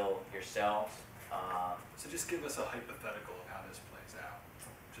can bill yourselves. So just give us a hypothetical of how this plays out.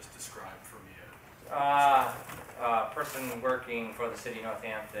 Just describe for me. Person working for the city of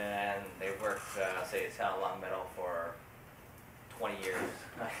Northampton, they worked, say, at Town Long Meadow for 20 years.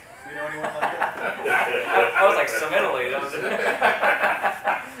 Do you know anyone like that? I was like, some Italy.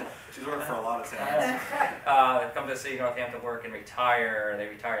 She's worked for a lot of towns. Come to the city of Northampton, work and retire. They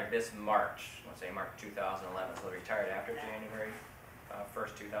retired this March, let's say March 2011, so they retired after January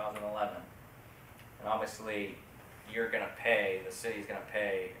 1st, 2011. And obviously, you're gonna pay, the city's gonna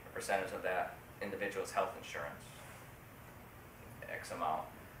pay a percentage of that individual's health insurance, X amount.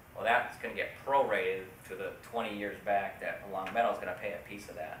 Well, that's gonna get prorated to the 20 years back that Long Meadow's gonna pay a piece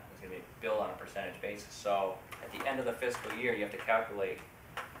of that. It's gonna be billed on a percentage basis. So at the end of the fiscal year, you have to calculate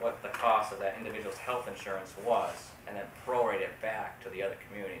what the cost of that individual's health insurance was, and then prorate it back to the other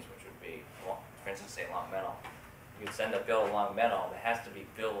communities, which would be, well, for instance, say Long Meadow. You'd send a bill to Long Meadow that has to be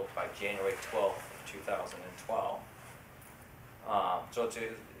billed by January 12th of 2012. So it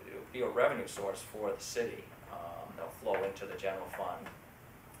would be a revenue source for the city. That'll flow into the general fund.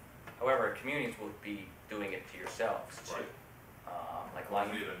 However, communities will be doing it to yourselves too. Right. Like We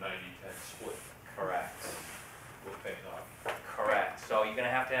Long. need a 90-10 split. Correct. We're paying off. Correct, so you're gonna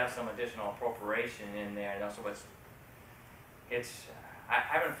have to have some additional appropriation in there, and also I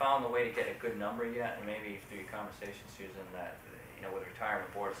haven't found a way to get a good number yet, and maybe through your conversation, Susan, that, with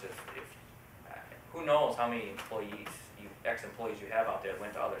retirement boards, who knows how many employees, ex-employees you have out there that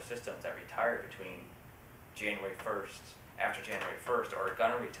went to other systems that retired between January 1st, after January 1st, or are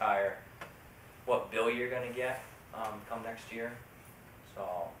gonna retire, what bill you're gonna get, come next year.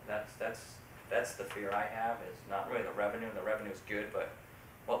 So that's the fear I have, is not really the revenue is good, but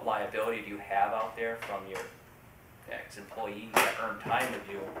what liability do you have out there from your ex-employees that earn time with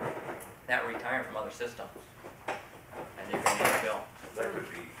you, that retire from other systems, and you're gonna get a bill. That could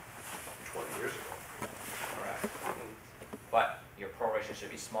be 20 years ago. Correct. But your proration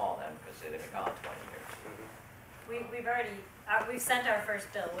should be small then, because they've been gone 20 years. We've already, we've sent our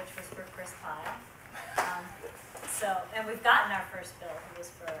first bill, which was for Chris Pyle. And we've gotten our first bill, it was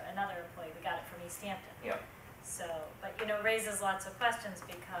for another employee, we got it from East Hampton. Yep. So, but it raises lots of questions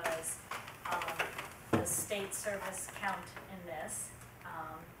because, the state service count in this,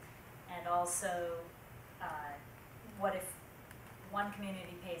 and also, what if one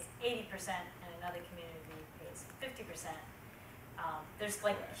community pays 80% and another community pays 50%? There's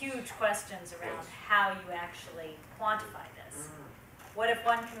like huge questions around how you actually quantify this. What if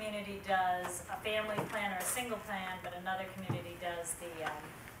one community does a family plan or a single plan, but another community does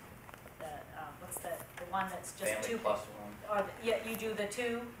what's the one that's just Family two? plus one. Or, you do the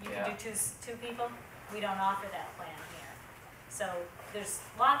two, you can do two people? We don't offer that plan here. So there's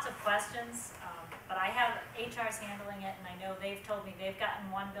lots of questions, but I have HR's handling it, and I know they've told me they've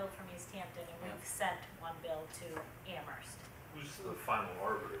gotten one bill from East Hampton, and we've sent one bill to Amherst. Who's the final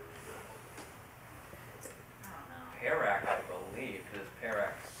arbiter? I don't know. PARAC, I believe, because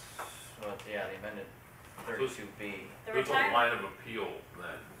PARAC, well, yeah, the amended 32B. The There's a retirement, line of appeal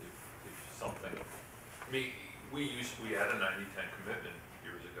then, if something, we had a 90-10 commitment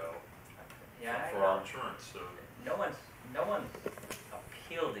years ago Yeah, I for know. our insurance, so. No one's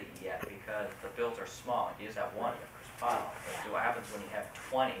appealed it yet because the bills are small. You just have one, you have Chris Pyle. Yeah. What happens when you have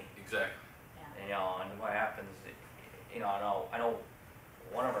 20? Exactly. yeah. And what happens, I know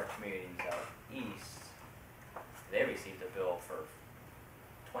one of our communities out east, they received a bill for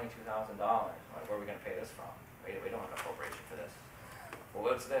 $22,000. Like, where are we gonna pay this from? We don't have an appropriation for this. Well,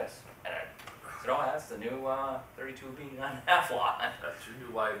 what's this? And I said, oh, that's the new 32B on that lot. That's your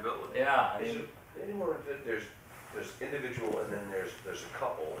new liability. Yeah, There's individual, and then there's a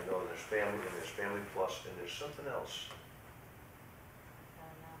couple, and there's family plus, and there's something else. I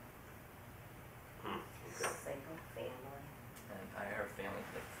don't know. Okay. Single family. and I heard family,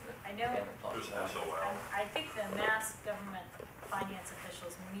 I know. family plus. There's SOL. I think the Mass Government Finance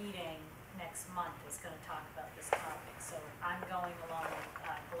Officials meeting next month is gonna talk about this topic, so I'm going along with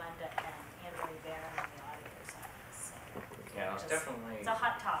Glenda and Anne-Marie Barron on the auditor's office, so. Yeah, it's definitely. It's a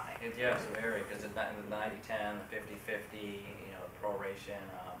hot topic. Yes, very, because it's not in the 90-10, the 50-50, the proration,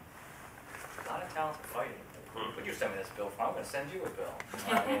 a lot of towns are fighting. Would you send me this bill? I'm gonna send you a bill.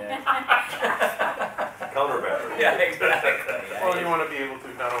 Countermeasure. Yeah, exactly. Yeah, Well, you wanna be able to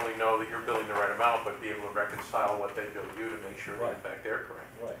not only know that you're billing the right amount, but be able to reconcile what they bill you to make sure that in fact they're correct.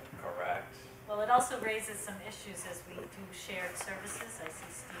 Right. Correct. Well, it also raises some issues as we do shared services. I see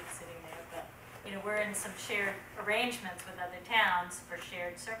Steve sitting there, but, we're in some shared arrangements with other towns for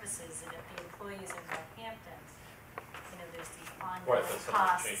shared services, and if the employees in Northampton, there's these Right, ongoing that's some of the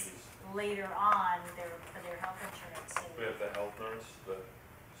costs changes. later on for their health insurance. So- We have the health nurse, the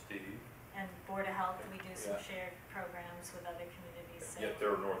Steve, And Board of Health, we do some Yeah. shared programs with other communities, so. yet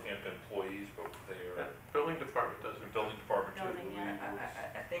they're Northampton employees, but they Yeah, are, Building department doesn't. the building department too. Building, yeah.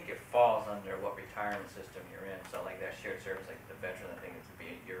 I think it falls under what retirement system you're in, so like that shared service, like the veteran, I think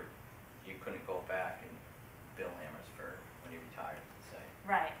you couldn't go back and bill Amherst for when you retired, let's say.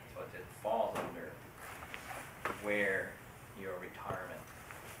 Right, So falls under where your retirement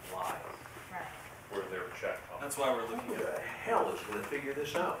lies. Right. Where they're checked on. That's why we're Who looking the at, hell is gonna figure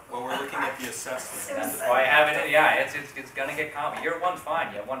this out? well, we're looking at the assessment. That's why I have it, yeah, it's gonna get year one's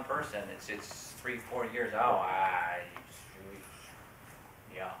fine, you have one person, it's 3-4 years out,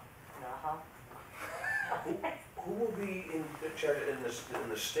 yeah. Uh-huh. Who will be in charge in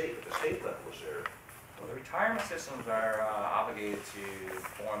the state, at the state level, is there? Well, the retirement systems are obligated to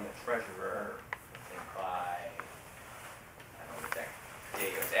form the treasurer, I think by, I don't know the exact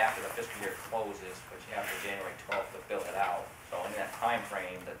date, it's after the fiscal year closes, but you have to January 12th to fill it out. So in that time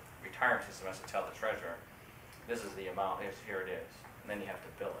frame, the retirement system has to tell the treasurer, this is the amount, here it is, and then you have to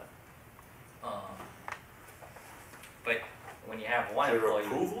bill it. But when you have one Is there employee.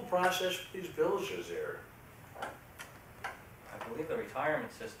 an approval process for these bills, is there? I believe the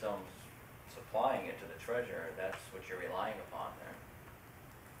retirement system's supplying it to the treasurer, that's what you're relying upon there.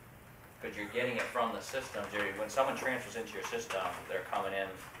 Because you're getting it from the system, when someone transfers into your system, they're coming in,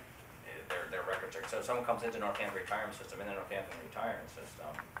 their records are, so if someone comes into Northampton retirement system, in the Northampton retirement system,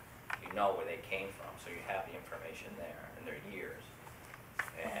 you know where they came from, so you have the information there, and their years.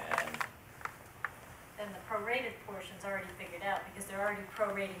 And the prorated portion's already figured out, because they're already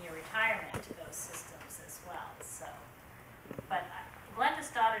prorating your retirement to those systems as well, so. But Glenda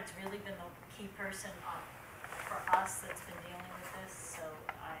Stoddard's really been the key person for us that's been dealing with this, so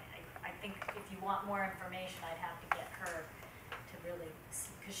I think if you want more information, I'd have to get her to really,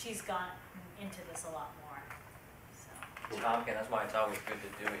 because she's gone into this a lot more, so. Tom, again, that's why it's always good to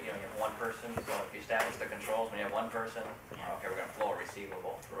do it, you know, you have one person, so if you establish the controls, when you have one person, okay, we're gonna flow a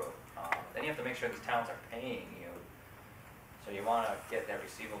receivable through. Then you have to make sure these towns are paying you, so you wanna get that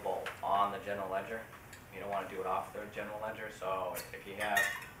receivable on the general ledger. You don't wanna do it off the general ledger, so if you have,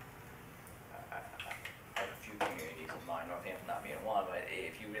 I have a few communities in mind, Northampton not being one, but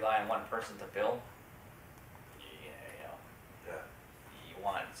if you rely on one person to bill, you know, Yeah. you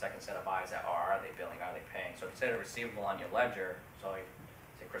want a second set of eyes that are they billing, are they paying? So if you set a receivable on your ledger, so like,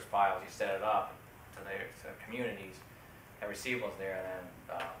 say Chris Biles, you set it up to the communities, have receivables there, and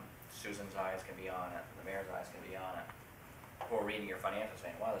then Susan's eyes can be on it, the mayor's eyes can be on it. Or reading your financials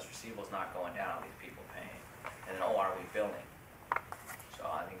saying, wow, this receivables not going down, these people paying. And then, oh, are we billing? So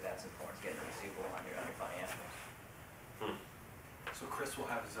I think that's important, is getting a receivable on your financials. So Chris will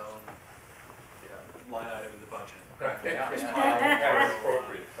have his own line item in the budget. Correct. Chris Yeah, will have Very his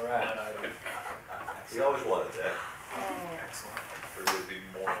appropriate. Correct. line item. We always wanted that. Excellent. There would be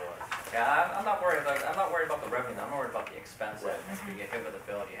more like. Yeah, I'm not worried about the revenue, I'm worried about the expense. If you get hit with a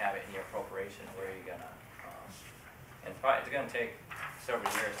bill, you have it in your appropriation, where are you gonna, and probably, it's gonna take several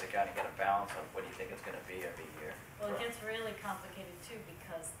years to kind of get a balance of what do you think it's gonna be every year. Well, it gets really complicated too,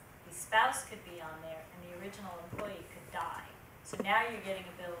 because the spouse could be on there and the original employee could die. So now you're getting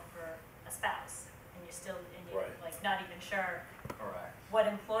a bill for a spouse, and you're still, and you're Right. like not even sure Correct. what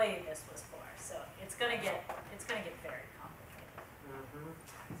employee this was for, so it's gonna get very complicated.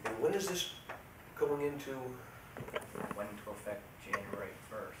 And when is this going into? Went into effect January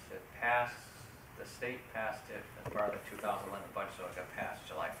 1st. It passed, the state passed it as part of the 2011 budget, so it got passed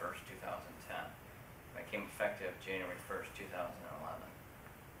July 1st, 2010. It became effective January 1st, 2011.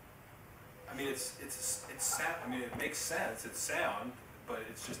 I mean, it's sound, I mean, it makes sense, it's sound, but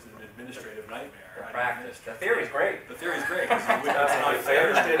it's just an administrative nightmare. The I don't- practice, the theory's great. The theory's great, because it's not I fair.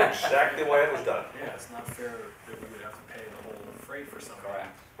 understand exactly why it was done. Yeah, it's not fair that we would have to pay the whole freight for somebody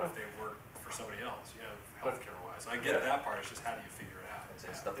Correct. if they work for somebody else, you know, healthcare wise. I get that part, it's just how do you figure it out?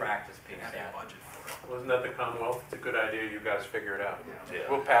 It's the practice piece, How do you yeah. budget for it? Wasn't that the Commonwealth? It's a good idea, you guys figure it out. Yeah.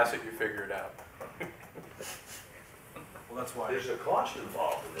 We'll pass it, you figure it out. Well, that's why, There's a cost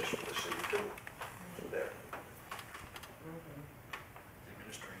involved in this for the city too. There.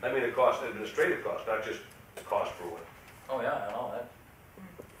 administrative. I mean, a cost, administrative cost, not just the cost for what. Oh, yeah, I know that.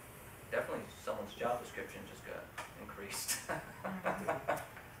 Definitely someone's job description just got increased.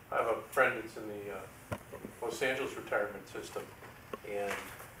 I have a friend that's in the Los Angeles retirement system, and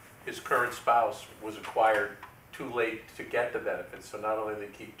his current spouse was acquired too late to get the benefits. So not only they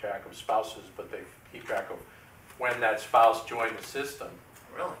keep track of spouses, but they keep track of when that spouse joined the system.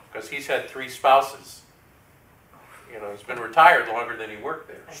 Really? Because he's had 3 spouses. You know, he's been retired longer than he worked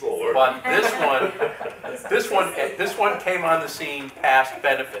there. Slow But this one came on the scene past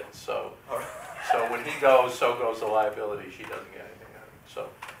benefits, so when he goes, so goes the liability, she doesn't get anything out of it. So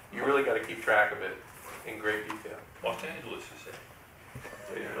you really gotta keep track of it in great detail. Los Angeles, you say?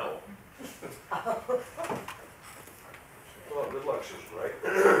 There you go. Well, good luck, Susan, right?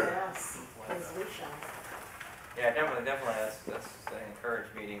 Yes, as we shall. Yeah, definitely, that's an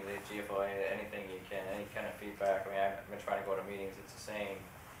encouraged meeting, the GFOA, anything you can, any kind of feedback. I mean, I've been trying to go to meetings, it's the same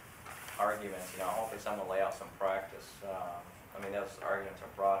arguments, you know, hopefully someone will lay out some practice. I mean, those arguments are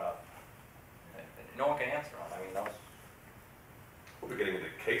brought up. No one can answer them. I mean, those. We'll be getting into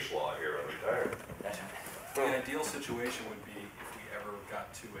case law here on retirement. The ideal situation would be if we ever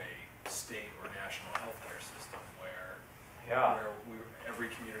got to a state or national healthcare system where Yeah. every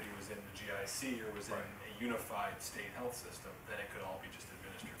community was in the GIC or was in a unified state health system, then it could all be just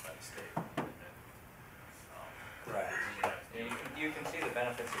administered by the state. And then, Right. yeah, You can see the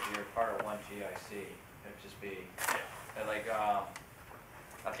benefits if you're part of one GIC. It'd just be, and like, not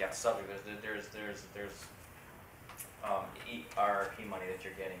the subject, there's ERP money that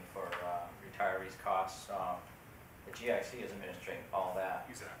you're getting for retirees' costs. The GIC is administering all that.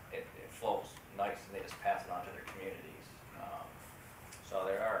 exactly. It flows nice, and they just pass it on to their communities. So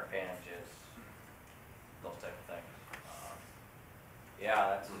there are advantages, those type of things. Yeah,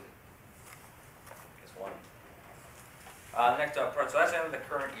 that's, is one. Next up, so that's the end of the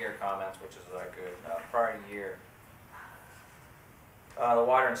current year comments, which is good. Prior year, the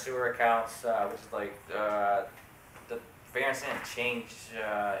water and sewer accounts, which is like, the variance didn't change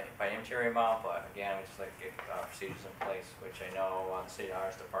by interior amount, but again, we just like get procedures in place, which I know the State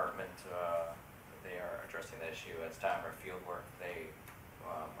Highways Department, they are addressing the issue. It's time for field work. They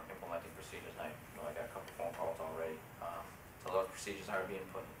are implementing procedures, and I know I got a couple phone calls already. So those procedures are being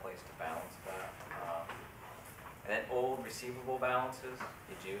put in place to balance that. And then old receivable balances,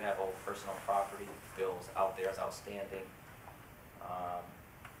 you do have old personal property bills out there as outstanding.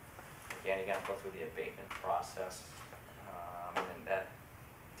 Again, you gotta go through the abatement process, and then that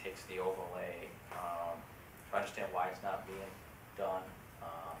takes the overlay, to understand why it's not being done.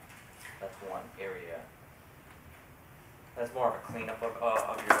 That's one area. That's more of a cleanup of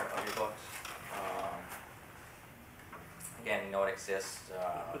your books. Again, you know it exists.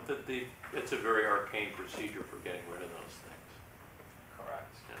 But it's a very arcane procedure for getting rid of those things.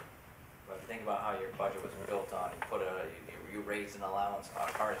 Correct. Yeah. But if you think about how your budget was built on, you raised an allowance on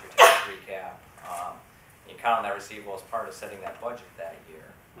part of your tax recap. You count that receivable as part of setting that budget that year.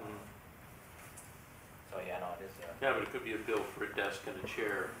 Mhm. So yeah, no, it is Yeah, but it could be a bill for a desk and a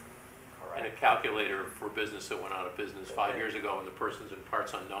chair and a correct. calculator for a business that went out of business 5 years ago and the person's in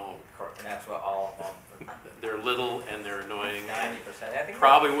parts unknown. Correct, and that's what all of them. They're little and they're annoying. 90%. I think.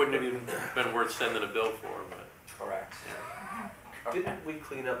 Probably wouldn't have even been worth sending a bill for, but. Correct. Didn't we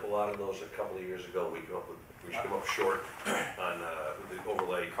clean up a lot of those a couple of years ago? We came up short on the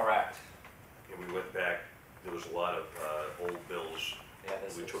overlay, Correct. and we went back, there was a lot of old bills. Yeah,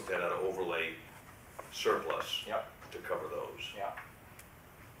 this We is. took that out of overlay surplus Yep. to cover those. Yeah.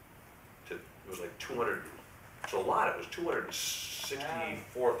 It was like 200, it's a lot, it was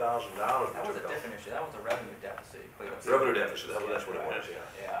 $264,000. That was a different issue. That was a revenue deficit. Revenue deficit, that's what it was, yeah.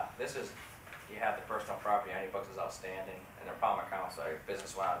 Yeah, this is, you have the personal property on your books is outstanding, and the problem accounts, like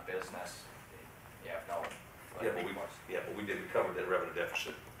business went out of business, you have no recourse Yeah, but we covered that revenue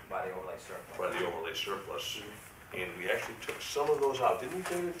deficit by the overlay surplus. by the overlay surplus. And we actually took some of those out, didn't we,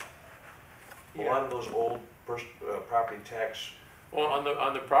 David? A lot of those old property tax. Well, on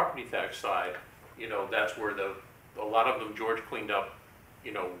the property tax side, you know, that's where a lot of them George cleaned up.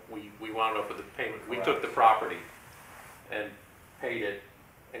 You know, we wound up with the payment. We took the property and paid it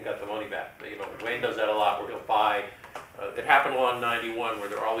and got the money back. You know, Wayne does that a lot where he'll buy, it happened along 91 where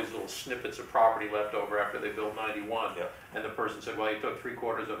there are all these little snippets of property left over after they built 91. Yeah. And the person said, well, you took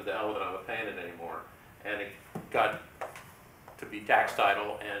 3/4 of it to hell with it, I'm not paying it anymore. And it got to be tax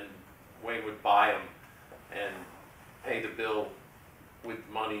title and Wayne would buy them and pay the bill with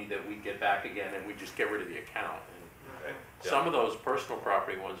money that we get back again, and we just get rid of the account. And Okay. some of those personal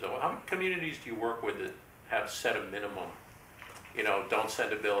property ones, though, how many communities do you work with that have set a minimum? You know, don't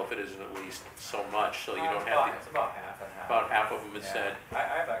send a bill if it isn't at least so much, so you don't have It's about half and half. about half of them is Yeah. said. I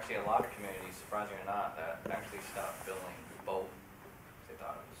have actually a lot of communities, surprisingly or not, that actually stopped billing boat. They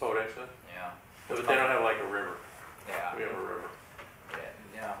thought it was. Boat exit? Yeah. But they don't have like a river. Yeah. We have a river.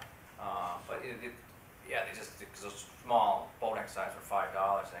 Yeah, but yeah, they just, because those small boat exercise for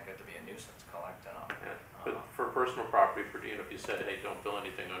 $5, and it got to be a nuisance collecting them. Yeah. But for personal property, you know, if you said, hey, don't bill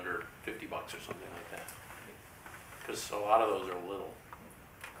anything under $50 or something like that. Because a lot of those are little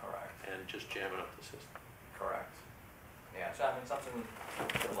Correct, and just jamming up the system. correct. Yeah, so I mean, something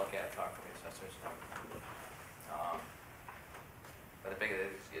to look at, talk to the assessors. But the bigger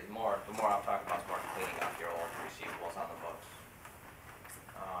is more, the more I'm talking about is more cleaning up your old receivables on the books.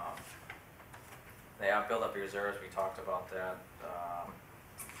 Yeah, build up your reserves, we talked about that.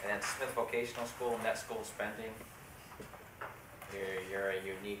 And then Smith Vocational School, net school spending. You're a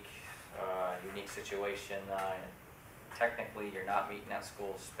unique situation. Technically, you're not meeting that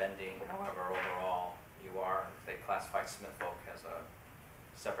school spending, however, overall, you are. They classified Smith Voc as a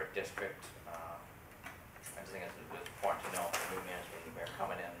separate district. I just think it's important to know for new management, when they're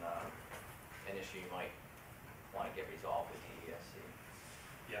coming in, an issue you might want to get resolved with DESC.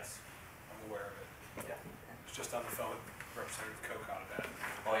 Yes, I'm aware of it. Yeah. I was just on the phone with Representative Koch on that.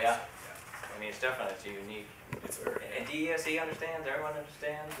 Oh, yeah? Yeah. I mean, it's definitely, it's a unique, It's very, and DESC understands, everyone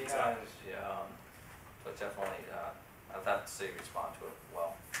understands, you know, Exactly. so it's definitely, I'd have to say respond to it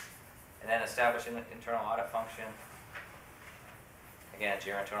well. And then establishing an internal audit function. Again, it's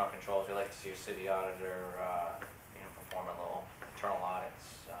your internal controls, we like to see your city auditor, perform a little internal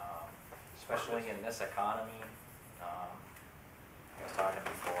audits, especially in this economy. I was talking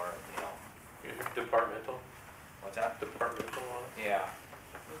before, Departmental, what's that? departmental on it? Yeah,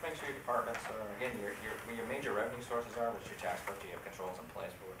 just make sure your departments are, again, where your major revenue sources are, which your tax budget, you have controls in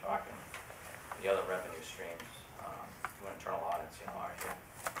place, but we're talking the other revenue streams, doing internal audits, are here.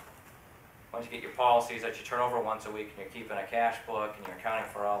 Once you get your policies that you turn over once a week and you're keeping a cash book and you're accounting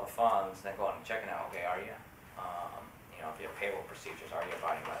for all the funds, then go out and check it out, okay, are you? If you have payroll procedures, are you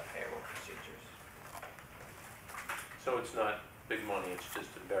abiding by the payroll procedures? So it's not big money, it's just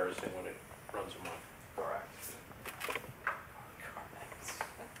embarrassing when it runs amok. Correct.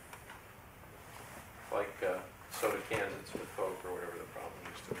 Like soda cans at Smith Coke or whatever the problem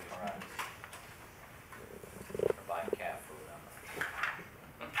used to be. Correct. Or buying cat food,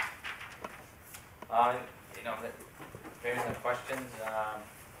 maybe some questions, I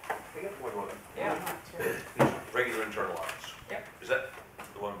got one more. yeah. Regular internal audits. Yep. Is that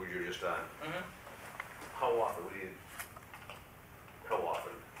the one where you're just on? Mm-hmm. How often, when you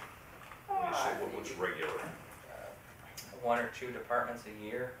say what's regular? One or two departments a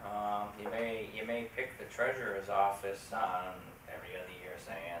year. You may pick the treasurer's office on every other year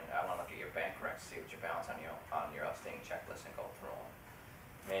saying, I want to look at your bank recs, see what your balance on your outstanding checklist and go through them.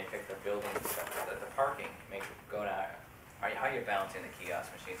 You may pick the building, the parking, go down, how you're balancing the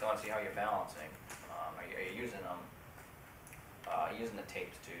kiosk machines. I want to see how you're balancing. Are you using them, using the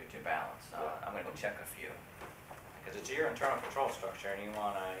tapes to balance? I'm gonna go check a few. Because it's your internal control structure and you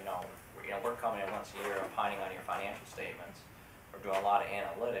wanna, we're coming in once a year opining on your financial statements. We're doing a lot of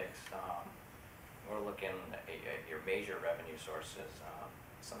analytics. We're looking at your major revenue sources.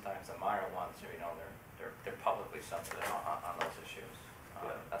 Sometimes the minor ones, they're publicly sensitive on those issues.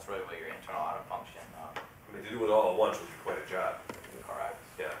 That's really what your internal audit function. I mean, to do it all at once would be quite a job. Correct.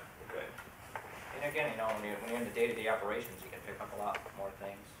 Yeah, okay. And again, when you're in the day-to-day operations, you can pick up a lot more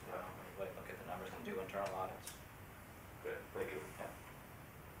things. When you look at the numbers and do internal audits. Good, thank you. Yeah.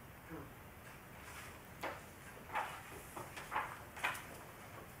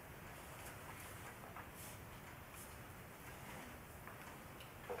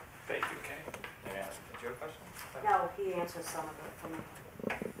 Thank you. Okay. Yeah, did you have a question? No, he answered some of it for me.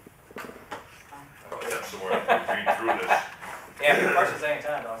 Oh, yeah, so we're gonna read through this. Yeah, if you have questions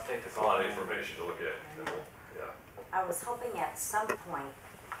anytime, don't take the There's a call. lot of information to look at. Yeah. I was hoping at some point,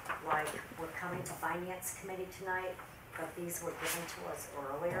 like, we're coming to finance committee tonight, but these were given to us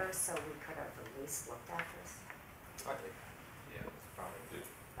earlier, so we could have at least looked at this. Yeah, probably.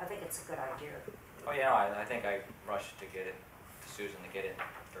 I think it's a good idea. Oh, yeah, I think I rushed to get it, to Susan to get it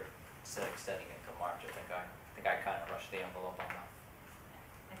for extending it until March. I think I kind of rushed the envelope on that.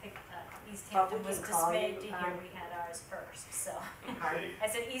 I think East But we Hampton was can call you, dismayed to hear we had ours first, so. Pardon? I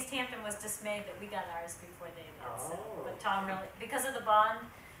said East Hampton was dismayed that we got ours before they did, so. Oh. But Tom really, because of the bond,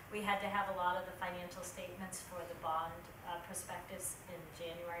 we had to have a lot of the financial statements for the bond prospectus in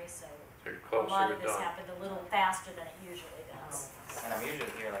January, so They're a closer lot to of this done. happened a little faster than it usually does. And I'm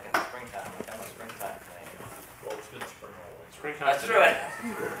usually here like in the springtime, like I'm a springtime thing. Well, it's been spring all week. Springtime. That's right.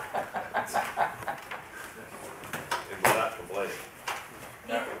 And we're not complaining.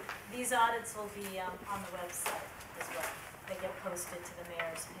 These audits will be on the website as well. They get posted to the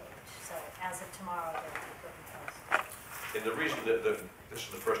mayor's page, so as of tomorrow, they'll be put in post. And the reason that, this is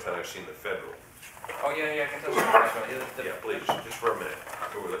the first time I've seen the federal. Oh, yeah, I can tell you. Yeah, please, just for a minute,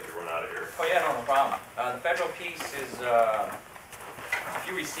 before we let you run out of here. Oh, yeah, no problem. The federal piece is, if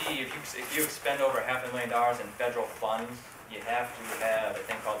you expend over $500,000 in federal funds, you have to have a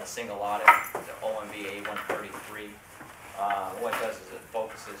thing called the single audit, the OMB A133. What it does is it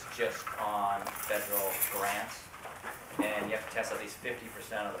focuses just on federal grants, and you have to test at least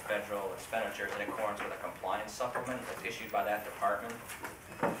 50% of the federal expenditures in accordance with a compliance supplement that's issued by that department.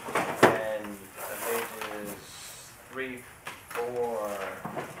 And the pages 3, 4,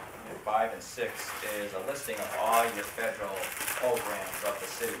 5, and 6 is a listing of all your federal programs of the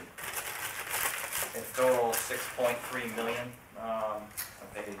city. In total, 6.3 million on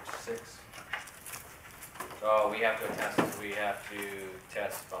page 6. So we have to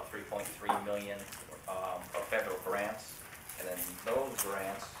test about 3.3 million of federal grants, And then those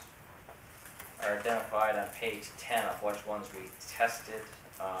grants are identified on page 10 of which ones we tested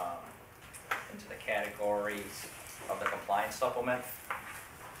into the categories of the compliance supplement.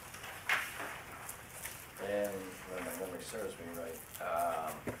 And when my memory serves me right,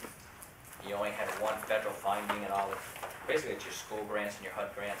 you only had one federal finding and all the, basically it's your school grants and your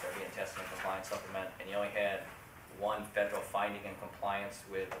HUD grants are being tested in compliance supplement, and you only had one federal finding in compliance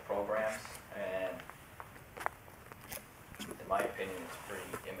with the programs, and in my opinion, it's pretty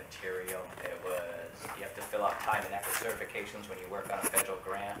immaterial. It was, you have to fill out time and effort certifications when you work on a federal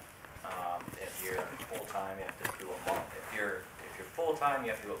grant. If you're full-time, you have to do a month. If you're full-time,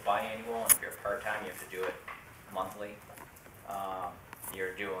 you have to do it biannual, and if you're part-time, you have to do it monthly.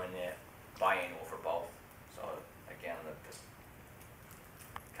 You're doing it biannual for both. So again, this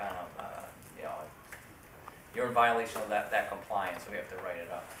kind of, you know, you're in violation of that compliance, so we have to write it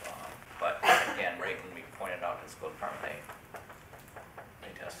up. But again, right when we pointed out to the school department,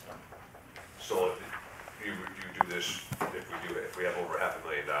 they tested them. So you do this if we have over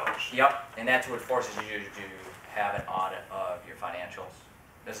 $500,000? Yep, and that's what forces you to have an audit of your financials.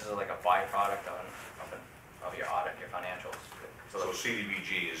 This is like a byproduct of your audit, your financials. So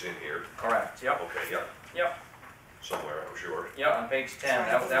CDBG is in here? Correct, yep. Okay, yep, Yep, somewhere, I'm sure. yep, on page 10,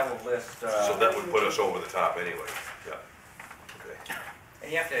 that will list, So that would put us over the top anyway, yeah. Okay.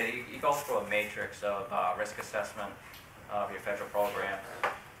 and you have to, you go through a matrix of risk assessment of your federal program.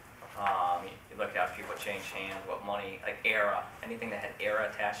 You look at how people change hands, what money, like ERA, anything that had ERA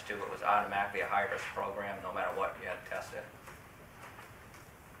attached to it was automatically a high risk program, no matter what you had to test it.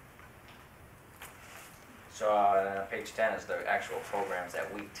 So page 10 is the actual programs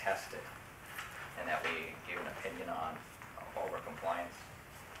that we tested and that we gave an opinion on over compliance.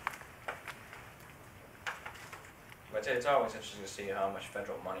 But it's always interesting to see how much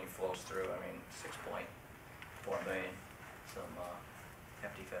federal money flows through. I mean, 6.4 million, some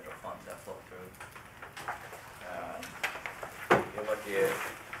hefty federal funds that flow through. You look at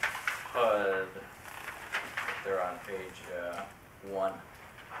HUD, they're on page 1.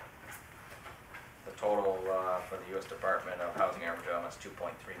 The total for the U.S. Department of Housing and Urban Development is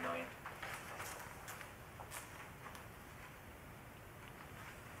 2.3 million.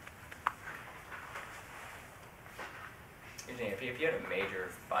 Usually, if you had a major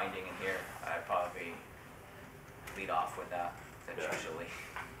finding in here, I'd probably lead off with that. That's Yeah. usually,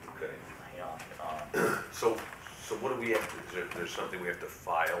 Okay. you know, So what do we have to, there's something we have to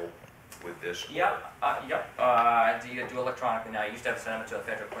file with this? Yep. Do you do electronically now? You used to have to send them to a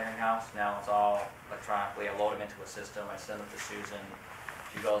federal clearinghouse. Now it's all electronically. I load them into a system. I send them to Susan.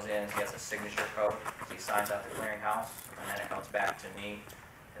 She goes in, she has a signature code. She signs out the clearinghouse, and then it comes back to me.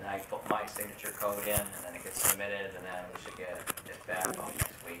 And I put my signature code in, and then it gets submitted, and then we should get it back about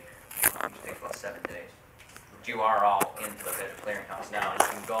next week. It usually takes about 7 days. But you are all into the federal clearinghouse now. You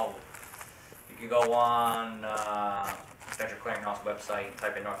can go on Federal Clearinghouse website,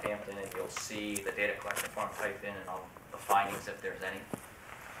 type in Northampton, and you'll see the data collection form, type in and all the findings if there's any.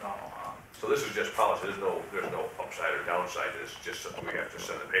 So this is just policy, there's no upside or downside, it's just something we have to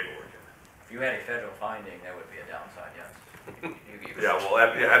send the paperwork in. If you had a federal finding, that would be a downside, yes. Yeah,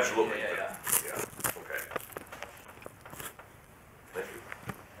 well, yeah, absolutely. Yeah. Yeah, okay. Thank you.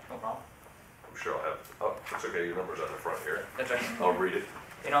 No problem. I'm sure I'll have, oh, it's okay, your number's on the front here. That's right. I'll read it.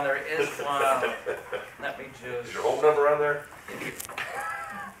 You know, there is one, let me just. Is your home number on there?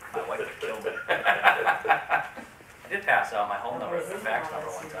 My wife would kill me. I did pass out my home number as a fax number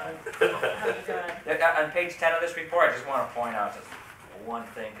one time. On page 10 of this report, I just want to point out just one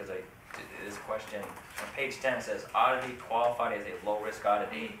thing, because it is a question. On page 10, it says auditee qualified as a low-risk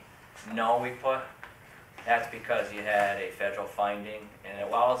auditee. No, we put, that's because you had a federal finding, and it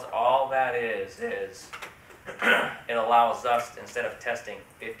allows, all that is it allows us, instead of testing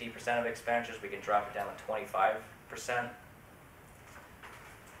 50% of expenditures, we can drop it down to 25%.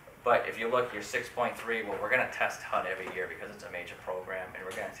 But if you look, your 6.3, well, we're going to test HUD every year because it's a major program, and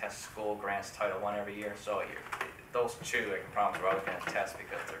we're going to test school grants Title I every year. So those two, I can promise, we're always going to test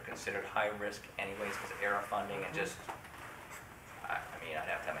because they're considered high risk anyways because of ERA funding, and just, I mean, I'd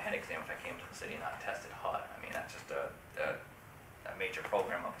have to have a head exam if I came to the city and not tested HUD. I mean, that's just a major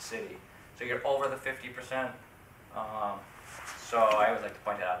program of the city. So you're over the 50%. So I always like to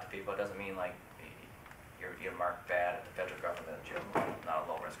point that out to people. It doesn't mean like you're marked bad at the federal government, you're not a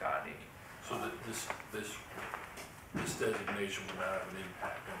low risk auditee. So that this designation will not have an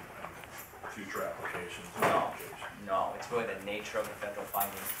impact on future applications? No, it's really the nature of the federal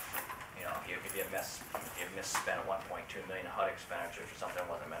finding. You know, if you misspent 1.2 million HUD expenditures for something that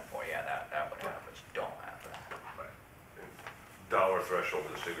wasn't meant for, yeah, that would happen, but you don't have that. Right. Dollar threshold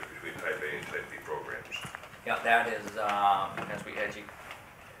to distinguish between type A and type B programs. Yeah, that is, the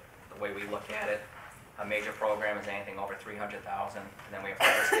way we look at it, a major program is anything over 300,000, and then we have to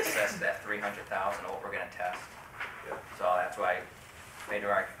risk assess that 300,000 what we're gonna test. Yeah. So that's why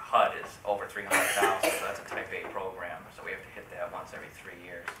major HUD is over 300,000, so that's a type A program, so we have to hit that once every 3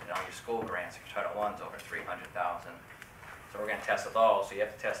 years. And all your school grants, your Title I's over 300,000. So we're gonna test it all, so you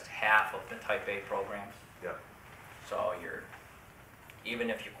have to test half of the type A programs. Yeah. So even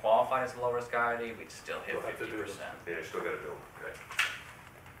if you qualify as a low risk IRD, we'd still hit You'll have to do 50%. Yeah, you still gotta do them, okay.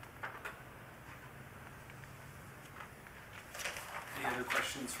 Any other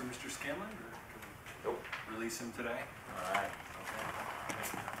questions for Mr. Scanlon, or can Nope. we release him today? All right, okay.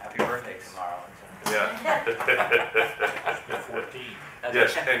 Happy birthday tomorrow. Yeah. 14. That's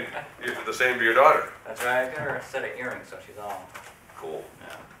Yes, right. and you did the same to your daughter. That's right, I got her a set of earrings, so she's all, Cool.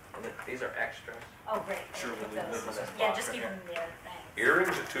 yeah. And these are extras. Oh, great. Sure, we'll Keep leave those. those in this Yeah, box just right keep here. them there, thanks.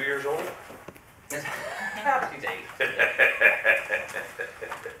 Earrings at 2 years old? She's 8.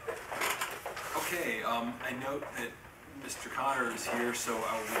 Okay, I note that Mr. Connor is here, so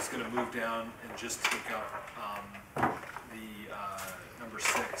I was gonna move down and just take up, the, number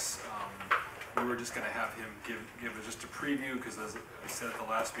 6. We were just gonna have him give just a preview, because as I said at the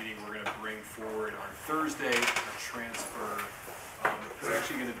last meeting, we're gonna bring forward on Thursday a transfer. It's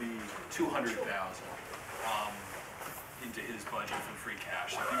actually gonna be 200,000, into his budget from free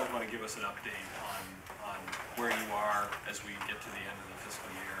cash. So if you wanna give us an update on where you are as we get to the end of the fiscal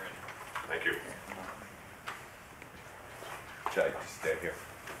year and Thank you. Should I just stay here?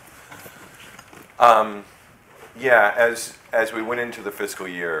 Yeah, as we went into the fiscal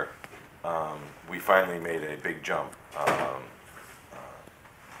year, we finally made a big jump.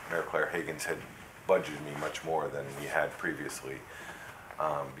 Mayor Claire Higgins had budgeted me much more than we had previously,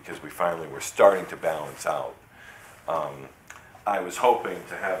 because we finally were starting to balance out. I was hoping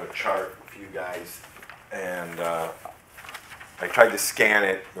to have a chart for you guys, and I tried to scan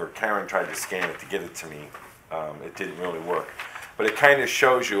it, or Karen tried to scan it to get it to me. It didn't really work. But it kind of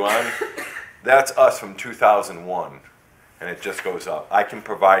shows you that's us from 2001, and it just goes up. I can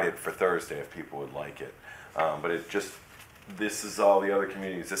provide it for Thursday if people would like it. But this is all the other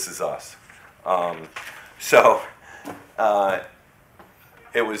communities, this is us.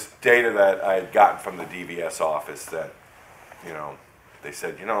 It was data that I had gotten from the DVS office that, they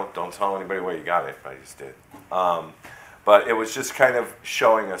said, don't tell anybody where you got it, I just did. But it was just kind of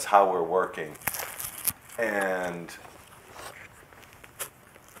showing us how we're working. And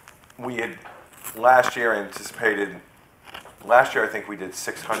we had last year I think we did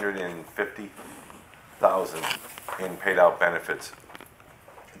 650,000 in paid out benefits.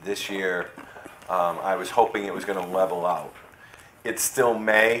 This year, I was hoping it was going to level out. It still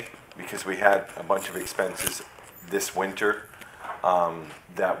may, because we had a bunch of expenses this winter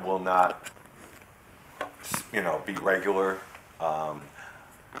that will not, be regular.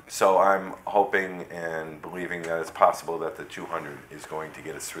 So I'm hoping and believing that it's possible that the 200 is going to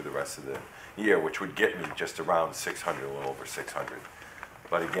get us through the rest of the year, which would get me just around 600, a little over 600.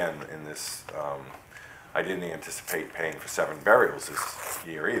 But again, in this, I didn't anticipate paying for 7 burials this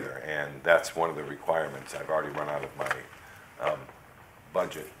year either, and that's one of the requirements. I've already run out of my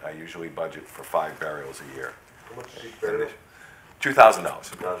budget. I usually budget for 5 burials a year. How much is each burial? $2,000.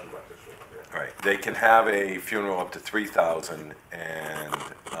 $2,000. Right. They can have a funeral up to 3,000, and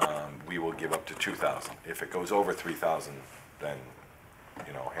we will give up to 2,000. If it goes over 3,000, then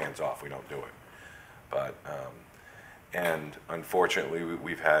hands off. We don't do it. But and unfortunately,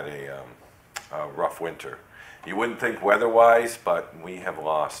 we've had a rough winter. You wouldn't think weather-wise, but we have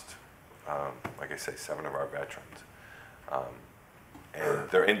lost, like I say, 7 of our veterans, and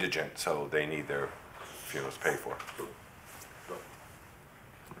they're indigent, so they need their funerals paid for.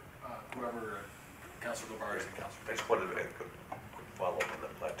 whoever, Councilor Labarge and Councilor. I just wanted to follow up on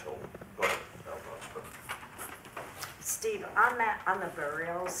that plateau. Go ahead. Steve, on the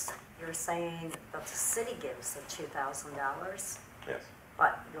burials, you're saying that the city gives the $2,000, Yes.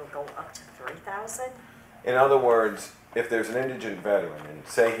 but you'll go up to 3,000? In other words, if there's an indigent veteran, and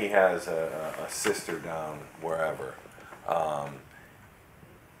say he has a sister down wherever,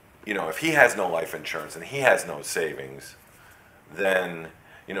 if he has no life insurance and he has no savings, then,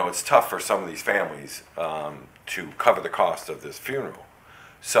 it's tough for some of these families to cover the cost of this funeral.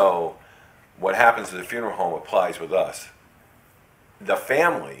 So what happens to the funeral home applies with us. The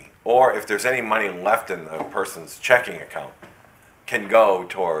family, or if there's any money left in the person's checking account, can go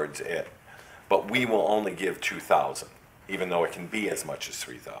towards it. But we will only give 2,000, even though it can be as much as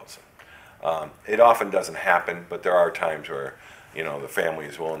 3,000. It often doesn't happen, but there are times where, the family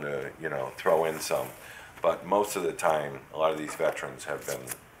is willing to, throw in some. But most of the time, a lot of these veterans have been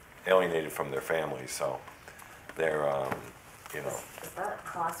alienated from their families, so They're, you know. Is that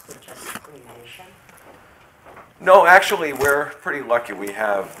cost with just cremation? No, actually, we're pretty lucky. We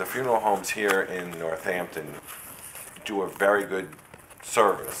have the funeral homes here in Northampton do a very good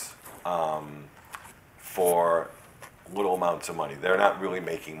service for little amounts of money. They're not really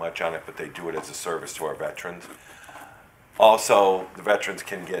making much on it, but they do it as a service to our veterans. Also, the veterans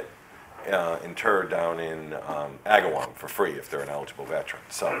can get interred down in Agawam for free if they're an eligible veteran.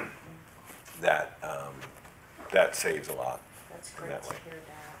 So that that saves a lot. That's great That to way. hear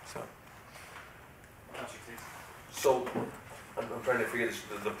that. So Counselor Casey? So, I'm trying to figure this,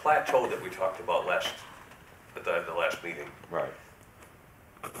 the plateau that we talked about at the last meeting, right.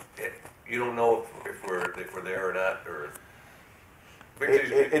 you don't know if we're there or not, or?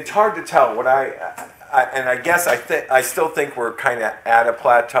 It's hard to tell. What I guess I still think we're kind of at a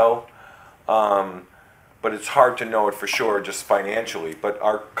plateau, but it's hard to know it for sure just financially. But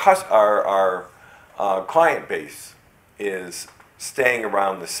our client base is staying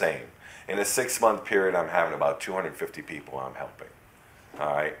around the same. In a 6-month period, I'm having about 250 people I'm helping.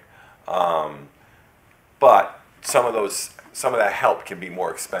 All right, but some of that help can be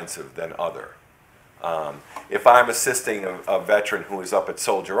more expensive than other. If I'm assisting a veteran who is up at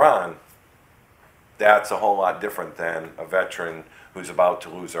Soldier On, that's a whole lot different than a veteran who's about to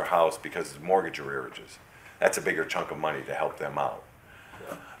lose their house because of mortgage arrearages. That's a bigger chunk of money to help them out.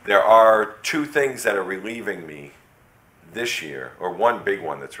 Yeah. There are 2 things that are relieving me this year, or one big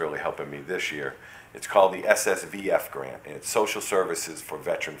one that's really helping me this year. It's called the SSVF grant, and it's Social Services for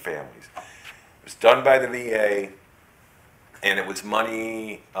Veteran Families. It was done by the VA, and it was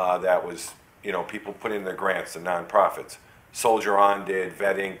money that was, people put in their grants to nonprofits. Soldier On did,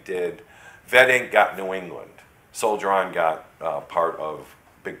 Vet Inc. did. Vet Inc. got New England. Soldier On got part of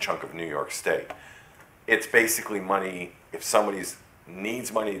a big chunk of New York State. It's basically money, if somebody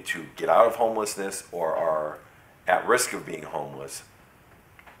needs money to get out of homelessness or are at risk of being homeless,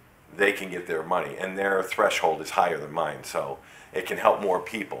 they can get their money, and their threshold is higher than mine, so it can help more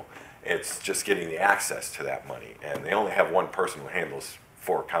people. It's just getting the access to that money, and they only have one person who handles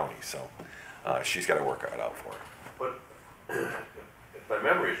 4 counties, so she's got to work it out for it. But, if my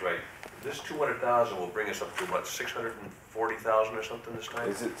memory is right, this 200,000 will bring us up to what, 640,000 or something this time?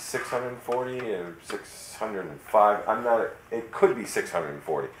 Is it 640 or 605? I'm not, it could be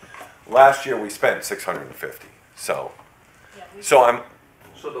 640. Last year we spent 650, so, Yeah, So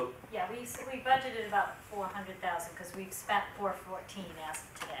we budgeted about 400,000, because we've spent 414 as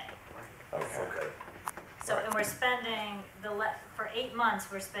of today. okay. So, and we're spending, for 8 months,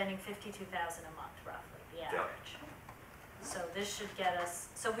 we're spending 52,000 a month roughly, the Yeah. average. So this should get us,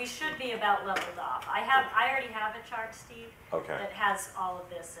 so we should be about leveled off. I already have a chart, Steve, Okay. that has all of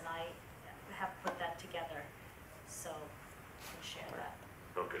this, and I have put that together, so I can share that.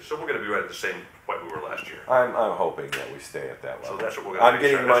 Okay, so we're gonna be right at the same point we were last year. I'm hoping that we stay at that So level. that's what we're gonna I'm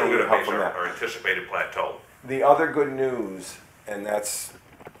base getting our- that's money what to we're help gonna from base that. our anticipated plateau. The other good news, and that's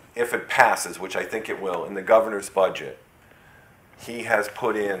if it passes, which I think it will, in the governor's budget, he has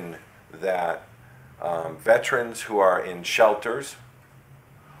put in that veterans who are in shelters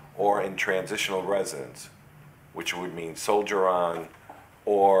or in transitional residence, which would mean Soldier On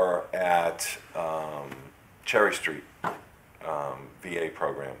or at Cherry Street VA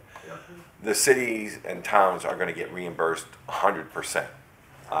program, the cities and towns are going to get reimbursed 100%.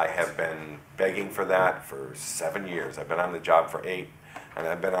 I have been begging for that for 7 years. I've been on the job for 8, and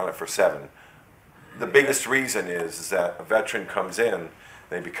I've been on it for 7. The biggest reason is that a veteran comes in,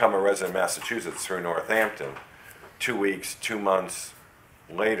 they become a resident of Massachusetts through Northampton. 2 weeks, 2 months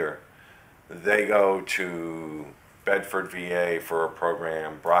later, they go to Bedford VA for a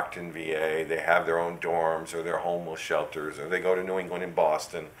program, Brockton VA, they have their own dorms or their homeless shelters, or they go to New England and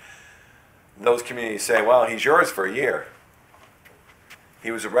Boston. Those communities say, well, he's yours for a year.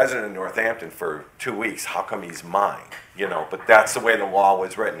 He was a resident of Northampton for 2 weeks, how come he's mine? But that's the way the law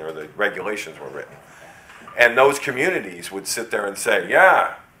was written, or the regulations were written. And those communities would sit there and say,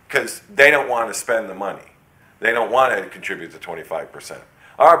 yeah, because they don't want to spend the money. They don't want to contribute to 25%.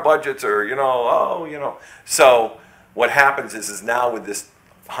 Our budgets are, So what happens is now with this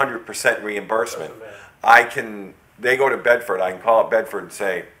 100% reimbursement, they go to Bedford, I can call up Bedford and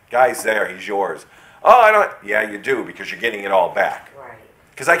say, guy's there, he's yours. Oh, I don't, yeah, you do, because you're getting it all back. Right.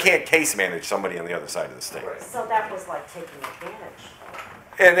 Because I can't case manage somebody on the other side of the state. So that was like taking advantage.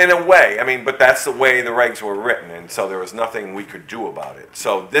 And in a way, but that's the way the regs were written, and so there was nothing we could do about it.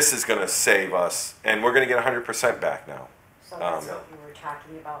 So this is going to save us, and we're going to get 100% back now. So that's what you were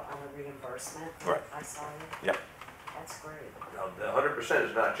talking about on the reimbursement? Right. I saw you. Yep. That's great. Now, the 100%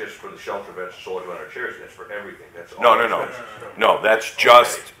 is not just for the shelter vets, Soldier On, or Cherry, that's for everything, that's all. No. expenses. No, that's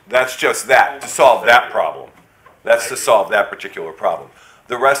just that, to solve that problem. That's to solve that particular problem.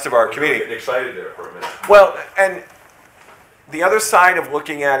 The rest of our community, Getting excited there for a minute. well, and the other side of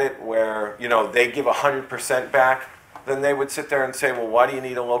looking at it where, you know, they give 100% back, then they would sit there and say, well, why do you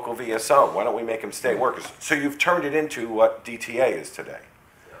need a local VSO? Why don't we make them state workers? So you've turned it into what DTA is today.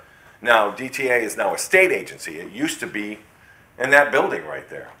 Now, DTA is now a state agency. It used to be in that building right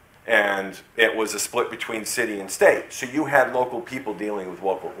there. And it was a split between city and state. So you had local people dealing with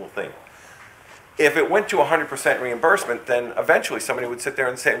local things. If it went to 100% reimbursement, then eventually somebody would sit there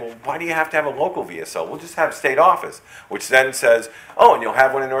and say, well, why do you have to have a local VSO? We'll just have state office, which then says, oh, and you'll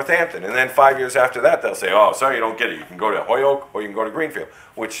have one in Northampton. And then 5 years after that, they'll say, oh, sorry, you don't get it. You can go to Holyoke or you can go to Greenfield,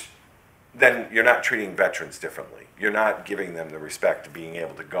 which then you're not treating veterans differently. You're not giving them the respect of being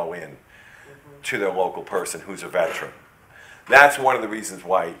able to go in to their local person who's a veteran. That's one of the reasons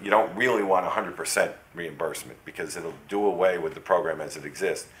why you don't really want 100% reimbursement, because it'll do away with the program as it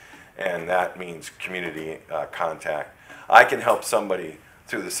exists. And that means community contact. I can help somebody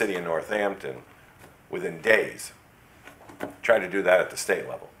through the city of Northampton within days. Try to do that at the state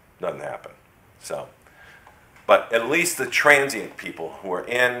level. Doesn't happen. So, but at least the transient people who are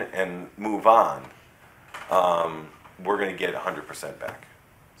in and move on, we're going to get 100% back.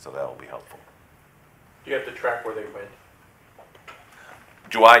 So that'll be helpful. Do you have to track where they went?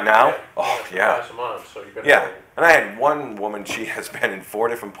 Do I now? Yeah, Oh, you yeah. have to pass them on, so you better. Yeah, and I had one woman, she has been in 4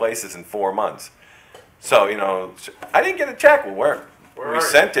 different places in 4 months. So, you know, I didn't get a check. Well, Where we are you?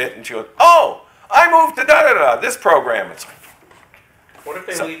 sent it, and she goes, oh, I moved to da-da-da, this program. It's like, What if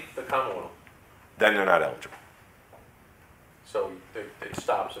they So- leave the Commonwealth? then they're not eligible. So it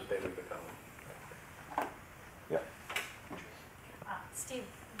stops if they leave the Commonwealth. Yeah. Steve,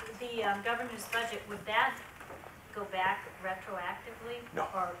 the governor's budget, would that go back retroactively? No.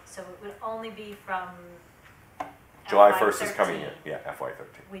 Or, so it would only be from July FY 1st is coming in. 13? Yeah,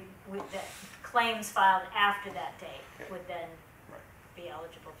 FY13. We, the claims filed after that date Yeah. would then Right. be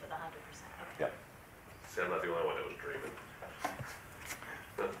eligible for the 100%? Okay. Yeah. See, I'm not the only one that was dreaming.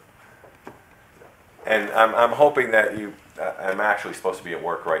 And I'm hoping that you, I'm actually supposed to be at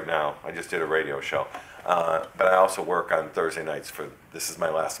work right now. I just did a radio show. But I also work on Thursday nights this is my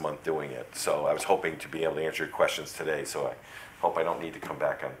last month doing it. So I was hoping to be able to answer your questions today. So I hope I don't need to come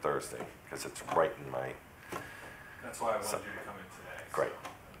back on Thursday, because it's right in my, That's why I wanted you to come in today. So, Great. do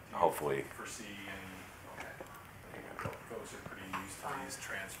you Hopefully. Foresee any, okay. Folks are pretty used to these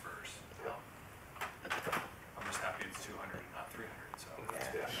transfers. I'm just happy it's 200 and not 300, so.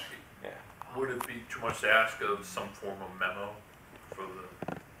 Yeah. yeah. Would it be too much to ask of some form of memo for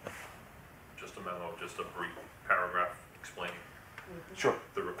just a memo, just a brief paragraph explaining Sure.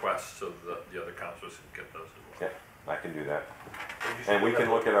 the requests of the other counselors and get those as well? Yeah, I can do that. And we can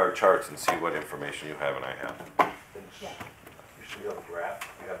look at our charts and see what information you have and I have. Yeah. You should be on the graph,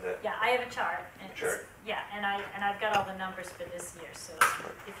 you have that. Yeah, I have a chart. And it's- Chart? Yeah, and I've got all the numbers for this year, so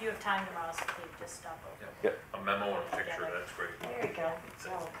if you have time tomorrow, Steve, just stop over. Yep. A memo and a picture, that's great. There you go,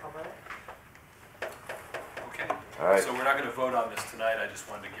 that'll cover it. Okay. All right. So we're not gonna vote on this tonight, I just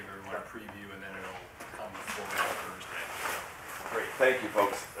wanted to give everyone a preview and then it'll come forward on Thursday. Great. Thank you,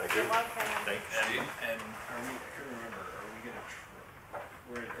 folks. Thank you. Thank you, Steve. And are we, I couldn't remember, are we gonna,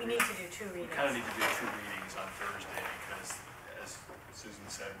 We need to do 2 we readings. kinda need to do 2 readings on Thursday because, as Susan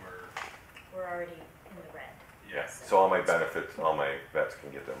said, We're already in the red. yeah, So all my benefits, all my vets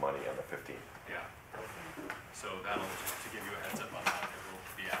can get their money on the 15th. yeah. So that'll, just to give you a heads up on that, that we'll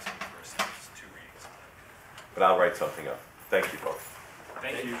be asking for a second 2 readings. But I'll write something up. Thank you, folks.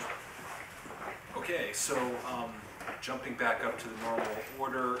 Thank you. Okay, so, jumping back up to the normal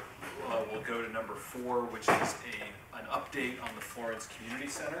order, we'll go to number 4, which is an update on the Florence Community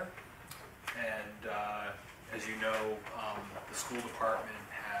Center. And, as you know, the school department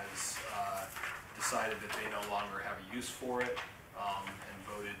has, decided that they no longer have a use for it,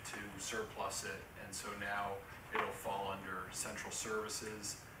 and voted to surplus it, and so now it'll fall under central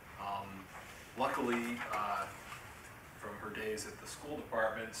services. Luckily, from her days at the school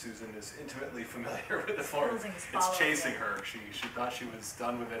department, Susan is intimately familiar with the Florence. Buildings It's follow chasing it. her. She thought she was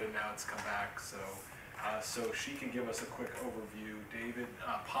done with it, and now it's come back. So, so she can give us a quick overview. David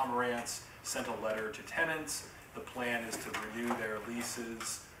Pomerantz sent a letter to tenants. The plan is to renew their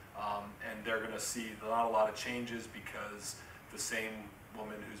leases, and they're going to see not a lot of changes because the same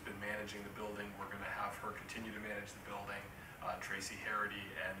woman who's been managing the building, we're going to have her continue to manage the building, Tracy Harity,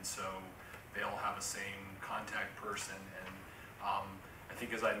 and so they'll have a same contact person. And I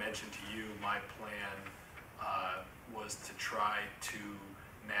think, as I mentioned to you, my plan was to try to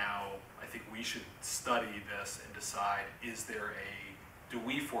now, I think we should study this and decide, do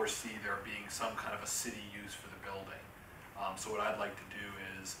we foresee there being some kind of a city use for the building? So what I'd like to do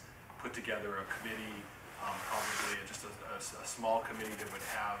is put together a committee probably just a small committee that would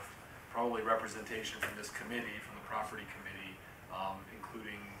have probably representation from this committee, from the property committee,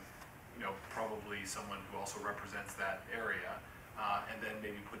 including, you know, probably someone who also represents that area, and then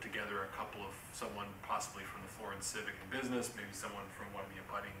maybe put together a couple of someone possibly from the Florence Civic and Business, maybe someone from one of the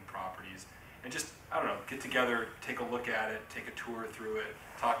abutting properties, and just, I don't know, get together, take a look at it, take a tour through it,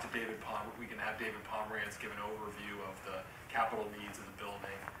 talk to David we can have David Pomerantz give an overview of the capital needs of the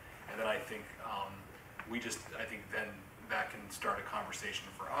building, and then I think I think then that can start a conversation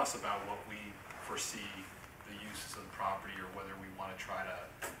for us about what we foresee the uses of the property, or whether we want to try to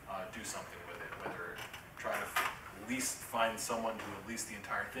do something with it, whether try to find someone to at lease the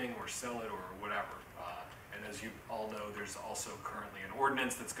entire thing or sell it or whatever. And as you all know, there's also currently an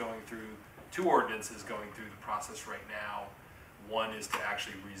ordinance that's going through, two ordinances going through the process right now. One is to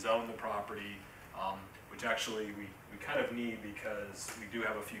actually rezone the property, which actually we kind of need, because we do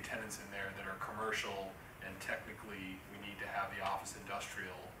have a few tenants in there that are commercial, and technically we need to have the office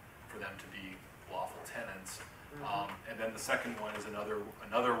industrial for them to be lawful tenants. And then the second one is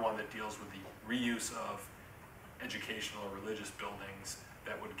another one that deals with the reuse of educational or religious buildings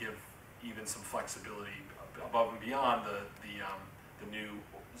that would give even some flexibility above and beyond the new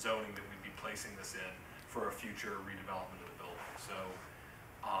zoning that we'd be placing this in for a future redevelopment of the building. So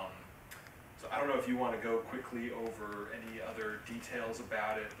I don't know if you want to go quickly over any other details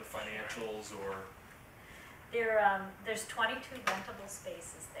about it, the financials, or... There's 22 rentable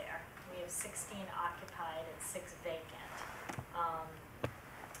spaces there. We have 16 occupied and 6 vacant.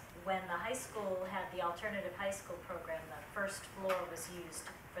 When the high school had the alternative high school program, the first floor was used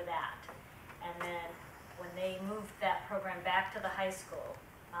for that. And then when they moved that program back to the high school,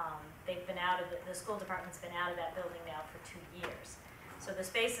 they've been out of the school department's been out of that building now for 2 years. So the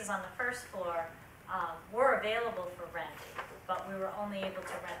spaces on the first floor were available for rent, but we were only able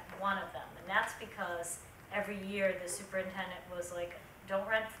to rent one of them. And that's because every year the superintendent was like, don't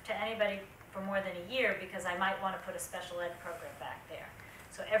rent to anybody for more than a year, because I might want to put a special ed program back there.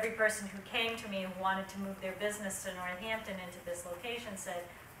 So every person who came to me and wanted to move their business to Northampton into this location said,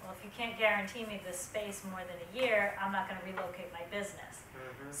 well, if you can't guarantee me this space more than a year, I'm not going to relocate my business.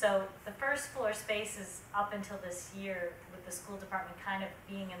 So the first floor spaces up until this year, with the school department kind of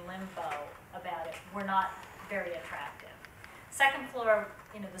being in limbo about it, were not very attractive. Second floor,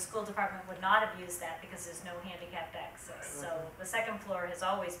 you know, the school department would not have used that because there's no handicapped access. So the second floor has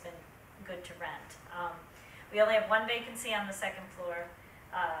always been good to rent. We only have 1 vacancy on the second floor,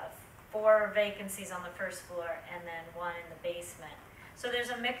 4 vacancies on the first floor, and then 1 in the basement. So there's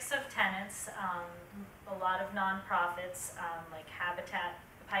a mix of tenants, a lot of nonprofits, like Habitat,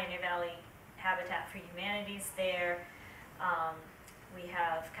 Pioneer Valley Habitat for Humanity's there. We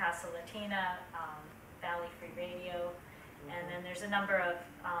have Casa Latina, Valley Free Radio, and then there's a number of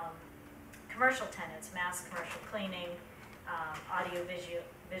commercial tenants, Mass Commercial Cleaning, Audio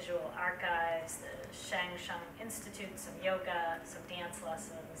Visual Archives, the Shang Shung Institute, some yoga, some dance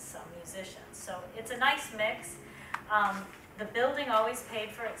lessons, some musicians. So it's a nice mix. The building always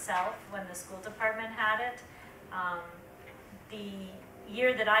paid for itself when the school department had it. The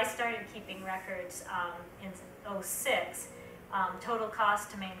year that I started keeping records in '06, total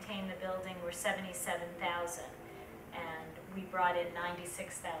cost to maintain the building were $77,000, and we brought in $96,000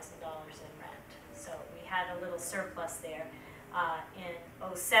 in rent. So we had a little surplus there.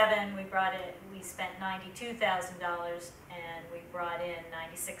 In '07, we spent $92,000, and we brought in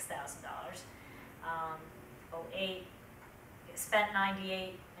 $96,000. '08, spent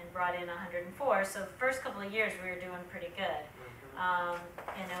 98 and brought in 104. So the first couple of years we were doing pretty good.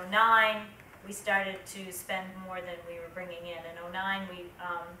 In '09, we started to spend more than we were bringing in. In '09, we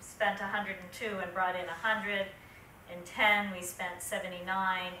spent 102 and brought in 100. In '10, we spent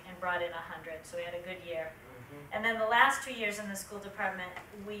 79 and brought in 100. So we had a good year. And then the last 2 years in the school department,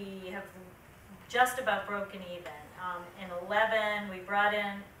 we have just about broken even. In '11, we brought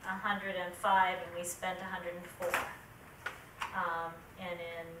in 105 and we spent 104. And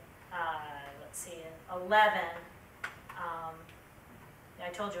in, let's see, in '11, I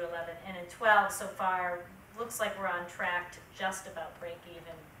told you 11, and in '12 so far, looks like we're on track to just about break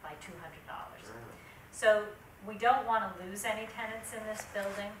even by $200. So we don't want to lose any tenants in this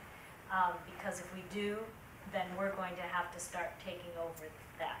building, because if we do, then we're going to have to start taking over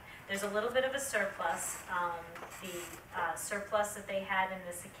that. There's a little bit of a surplus. The surplus that they had in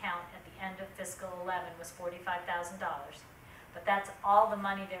this account at the end of fiscal '11 was $45,000. But that's all the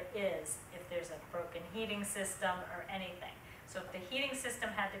money there is if there's a broken heating system or anything. So if the heating system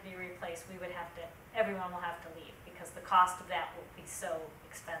had to be replaced, everyone will have to leave, because the cost of that will be so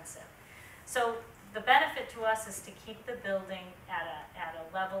expensive. So the benefit to us is to keep the building at a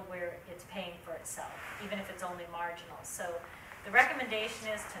level where it's paying for itself, even if it's only marginal. So the recommendation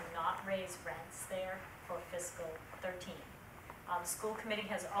is to not raise rents there for fiscal 13. School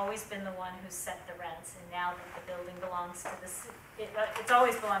committee has always been the one who set the rents, and now that the building belongs to the city, it's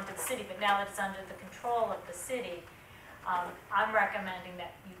always belonged to the city, but now that it's under the control of the city, I'm recommending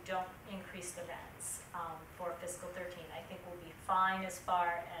that you don't increase the rents for fiscal 13. I think we'll be fine as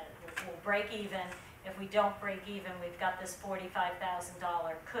far as, we'll break even. If we don't break even, we've got this $45,000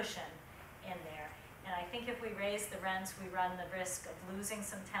 cushion in there. And I think if we raise the rents, we run the risk of losing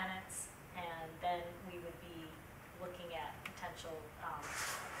some tenants, and then we would be looking at potential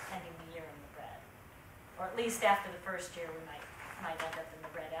ending the year in the red. Or at least after the first year, we might end up in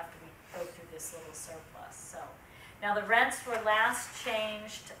the red after we go through this little surplus. So now the rents were last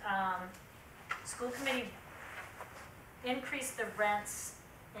changed. School committee increased the rents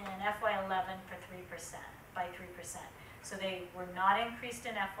in FY11 for 3%, by 3%. So they were not increased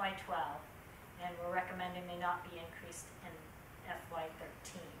in FY12, and we're recommending they not be increased in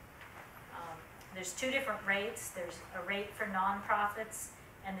FY13. There's two different rates. There's a rate for nonprofits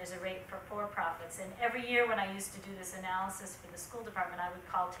and there's a rate for for-profits. And every year when I used to do this analysis for the school department, I would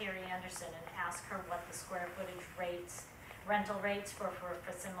call Terry Anderson and ask her what the square footage rates, rental rates for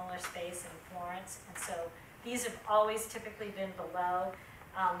similar space in Florence. And so these have always typically been below.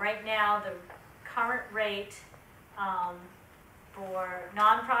 Right now, the current rate for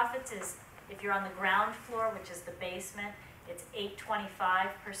nonprofits is, if you're on the ground floor, which is the basement, it's $825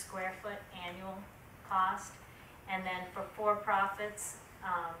 per square foot annual cost. And then for for-profits,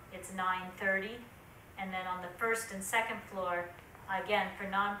 it's $930. And then on the first and second floor, again, for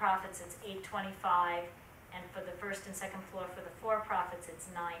nonprofits, it's $825. And for the first and second floor for the for-profits, it's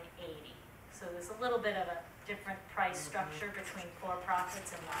 $980. So there's a little bit of a different price structure between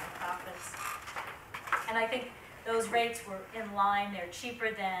for-profits and nonprofits. And I think those rates were in line. They're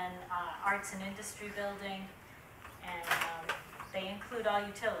cheaper than arts and industry building. And they include all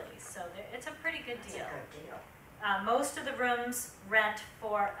utilities, so it's a pretty good deal. That's a good deal. Most of the rooms rent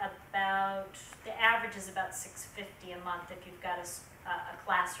for about, the average is about $650 a month if you've got a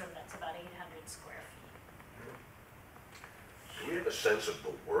classroom that's about 800 square feet. Do we have a sense of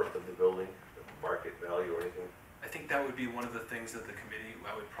the worth of the building, the market value or anything? I think that would be one of the things that the committee,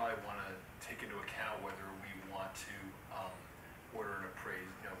 I would probably want to take into account whether we want to order an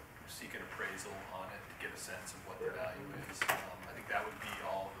seek an appraisal on it to get a sense of what the value is. I think that would be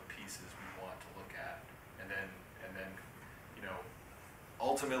all the pieces we want to look at. And then,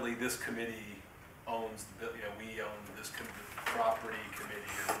 ultimately this committee owns, we own this property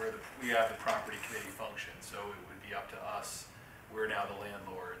committee, or we have the property committee function, so it would be up to us. We're now the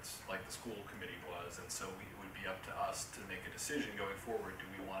landlords, like the school committee was, and so it would be up to us to make a decision going forward. Do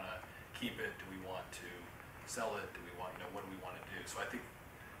we want to keep it? Do we want to sell it? Do we want, what do we want to do? So I think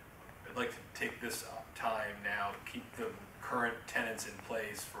I'd like to take this time now, keep the current tenants in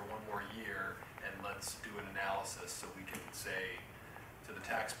place for one more year, and let's do an analysis so we can say to the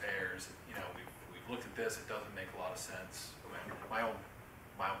taxpayers, we've looked at this, it doesn't make a lot of sense. My own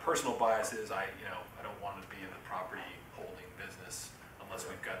personal bias is I don't want to be in the property holding business unless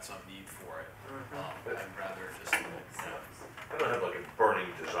we've got some need for it. I'd rather just, I don't have like a burning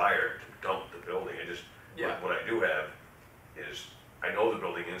desire to dump the building. What I do have is, I know the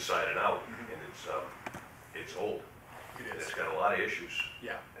building inside and out, and it's old. It is. It's got a lot of issues.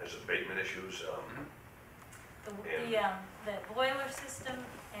 Yeah. It has abatement issues. The boiler system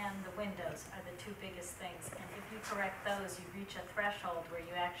and the windows are the two biggest things. And if you correct those, you reach a threshold where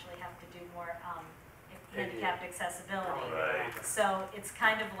you actually have to do more handicapped accessibility. Right. So it's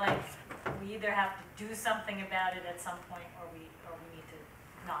kind of like we either have to do something about it at some point, or we need to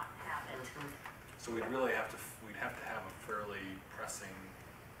not have it. so we'd really have to have a fairly pressing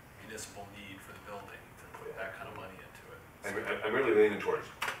municipal need for the building to put that kind of money into it. I'm really leaning towards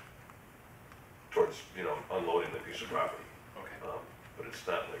unloading the piece of property. Okay. But it's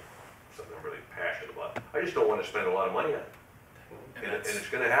not like something I'm really passionate about. I just don't want to spend a lot of money on it. And it's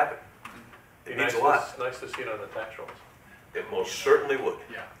going to happen. It means a lot. Nice to see it on the tax rolls. It most certainly would.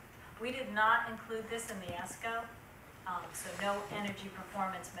 Yeah. We did not include this in the ESCO, so no energy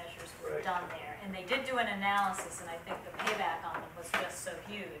performance measures were Right. done there. And they did do an analysis, and I think the payback on them was just so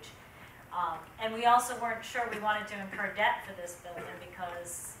huge. And we also weren't sure we wanted to incur debt for this building,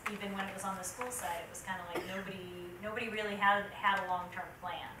 because even when it was on the school side, it was kind of like nobody really had a long-term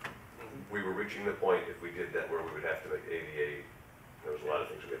plan. We were reaching the point, if we did that, where we would have to make ADA. There was a lot of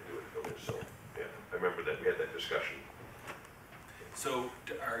things we had to do with the building, so, yeah. I remember that we had that discussion. So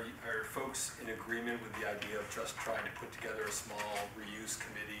are folks in agreement with the idea of just trying to put together a small reuse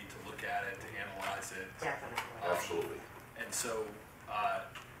committee to look at it, to analyze so,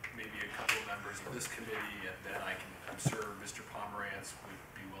 maybe a couple of members of this committee, and then I'm sure Mr. Pomerantz would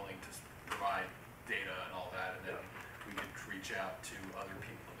be willing to provide data and all that, and then we could reach out to other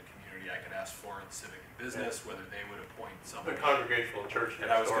people in the community. I could ask Florence Civic and Business whether they would appoint The somebody. Congregational Church And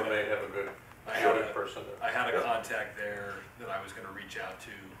I next was door gonna- may have a good I had a- person. I had a contact there that I was gonna reach out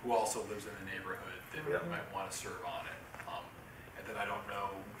to, who also lives in the neighborhood, that Yeah. might wanna serve on it. And then I don't know,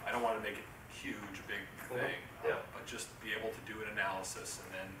 I don't wanna make it huge, big thing, Yeah. but just be able to do an analysis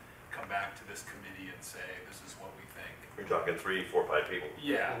and then come back to this committee and say, this is what we think. We're talking 3, 4, 5 people.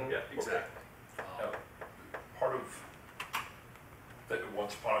 Yeah, Yeah, okay. exactly. Now, part of, that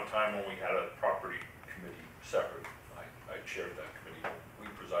once upon a time when we had a property committee separate, I chaired that committee. We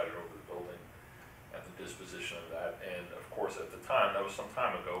presided over the building and the disposition of that. And of course, at the time, that was some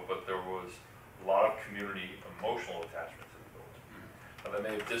time ago, but there was a lot of community emotional attachment to the building. Now, that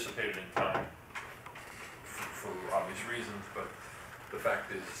may have dissipated in time for obvious reasons, but the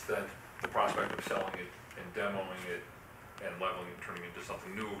fact is that the prospect of selling it and demoing it and leveling it, turning it into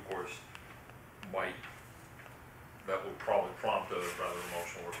something new, of course, that would probably prompt a rather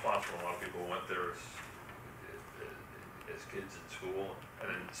emotional response from a lot of people who went there as kids in school, and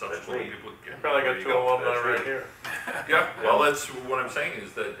then subsequently people get. Probably got 2 alumni right here. Yeah, well, that's, what I'm saying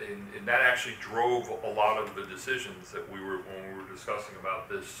is that, and that actually drove a lot of the decisions that when we were discussing about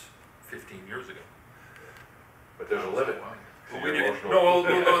this 15 years ago. But there's a limit. Well, to we your did, emotional-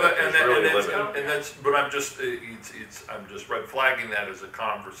 There's really a limit. and that's, but I'm just, I'm just red flagging that as a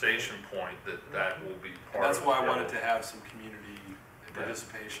conversation point, that will be And part of. that's why I wanted to have some community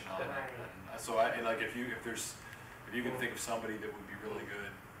participation on it. Right. And so and like, if you can think of somebody that would be really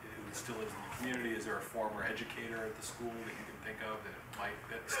good, who still lives in the community, is there a former educator at the school that you can think of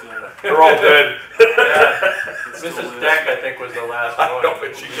that still? They're all dead. that still Mrs. lives? Deck, I think, was the last I one. know,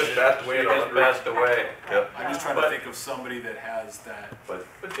 but she just passed away. She just passed away. Yep. I'm just trying to But- think of somebody that has that. But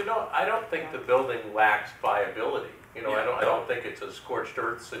you know, I don't think the building lacks viability. You know, I don't think it's a scorched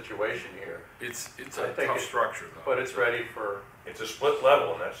earth situation here, It's I a think tough it- structure though. but it's ready for, It's a split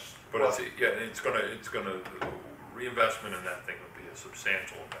level, and that's, But it's, yeah, it's gonna, reinvestment in that thing would be a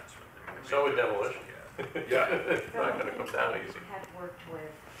substantial investment. I mean, so would demolition. Yeah, It's not gonna come down easy. Had worked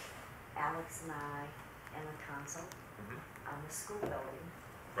with Alex and I and the council Mhm. on the school building,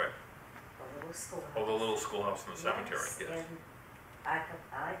 right. the little school. Oh, the little schoolhouse in the cemetery, yes. And I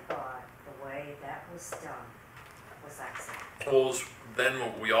thought the way that was done was excellent. Well,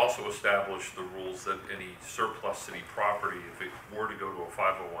 then we also established the rules that any surplus city property, if it were to go to a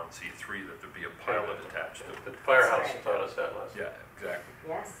 501c3, that there'd be a pilot attached to it. The firehouse taught us that lesson. Yeah, exactly.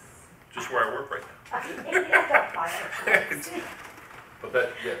 Yes. Just where I work right now. The fireplace. But that,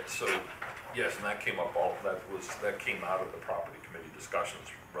 yeah, so, yes, and that came up that came out of the property committee discussions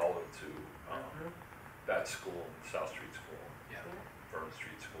relative to, that school, and South Street School, Yeah. Vernon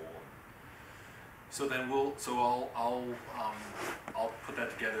Street School. So then I'll put that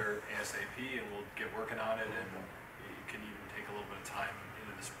together ASAP, and we'll get working on it, and you can even take a little bit of time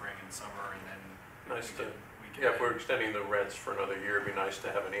into the spring and summer, and then Nice to, we can. yeah, if we're extending the rents for another year, it'd be nice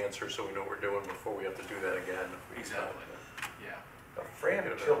to have an answer so we know what we're doing before we have to do that again. if we decide Exactly. Yeah. Fran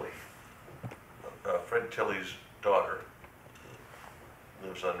Tilley, Fred Tilley's daughter,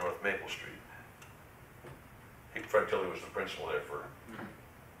 lives on North Maple Street. Fred Tilley was the principal there for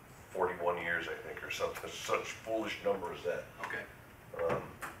 41 years, I think, or something, such foolish number as that. Okay.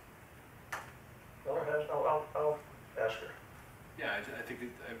 I'll ask her. Yeah, I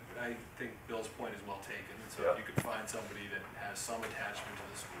think Bill's point is well taken, so Yeah. if you could find somebody that has some attachment to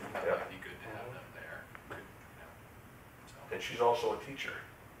the school, that Yeah. might be good to have them there. Good, so, And she's also a teacher.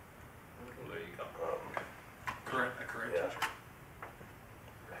 Well, there you go. Um, a current Yeah. teacher.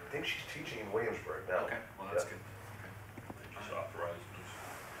 I think she's teaching in Williamsburg now. Okay, well, that's Yeah. good. Okay. Just authorized.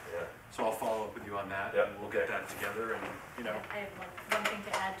 Yeah. So I'll follow up with you on that, Yeah, and we'll get okay. that together, and, I have one thing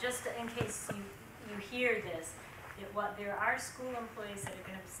to add, just in case you hear this, there are school employees that are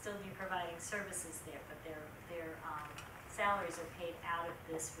gonna still be providing services there, but their salaries are paid out of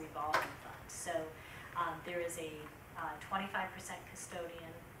this revolving fund. So, there is a 25%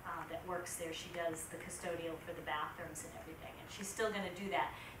 custodian that works there. She does the custodial for the bathrooms and everything, and she's still gonna do that.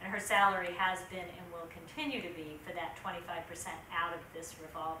 And her salary has been and will continue to be for that 25% out of this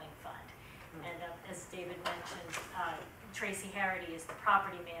revolving fund. And as David mentioned, Tracy Harity is the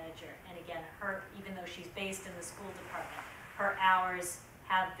property manager, and again, even though she's based in the school department, her hours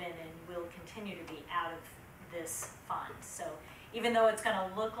have been and will continue to be out of this fund. So even though it's gonna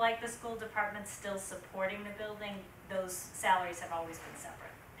look like the school department's still supporting the building, those salaries have always been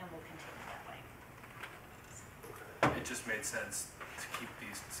separate and will continue that way. it just made sense to keep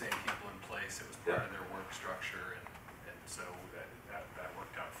these same people in place. It was part of their work structure, and so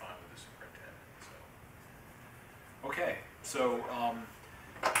So,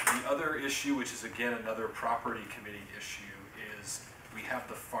 the other issue, which is again another property committee issue, is we have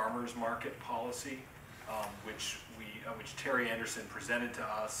the farmer's market policy, which Terry Anderson presented to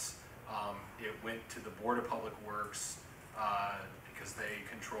us. It went to the Board of Public Works, because they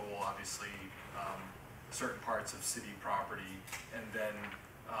control, obviously, certain parts of city property. And then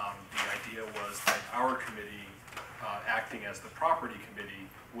the idea was that our committee, acting as the property committee,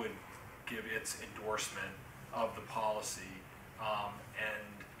 would give its endorsement of the policy.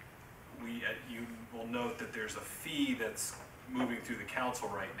 And you will note that there's a fee that's moving through the council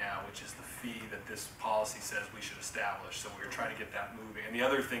right now, which is the fee that this policy says we should establish. So we're trying to get that moving. And the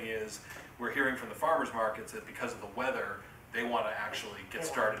other thing is, we're hearing from the farmers markets that because of the weather, they want to actually get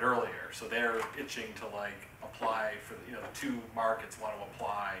started earlier. So they're itching to like apply for, the two markets want to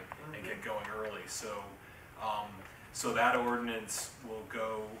apply and get going early. So, so that ordinance will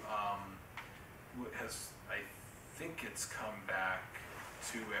go, I think it's come back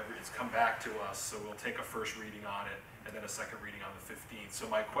to us, so we'll take a first reading on it and then a second reading on the 15th. So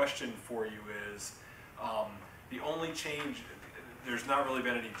my question for you is, the only change, there's not really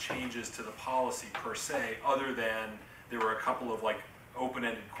been any changes to the policy per se, other than there were a couple of like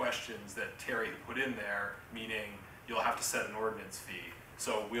open-ended questions that Terry put in there, meaning you'll have to set an ordinance fee.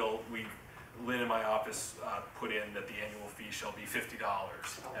 So Lynn in my office put in that the annual fee shall be $50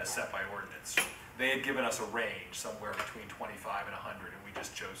 as set by ordinance. They had given us a range somewhere between 25 and 100, and we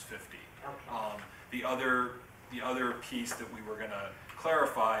just chose 50. Okay. The other piece that we were going to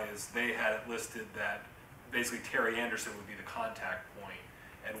clarify is they had it listed that basically Terry Anderson would be the contact point,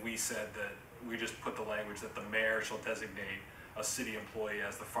 and we said that we just put the language that the mayor shall designate a city employee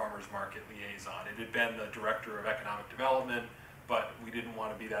as the farmers market liaison. It had been the director of economic development, but we didn't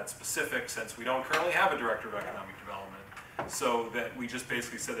want to be that specific since we don't currently have a director of economic development. So that we just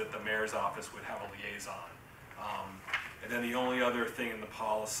basically said that the mayor's office would have a liaison. And then the only other thing in the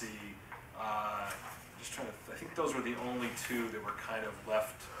policy, I think those were the only two that were kind of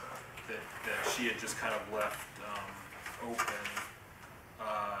left, that she had just kind of left open.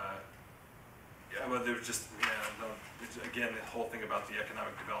 Yeah, well, there's just, again, the whole thing about the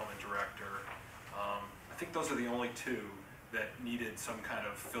economic development director. I think those are the only two that needed some kind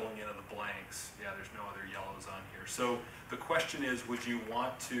of filling in of the blanks. Yeah, there's no other yellows on here. So the question is, would you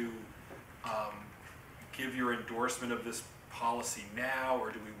want to give your endorsement of this policy now,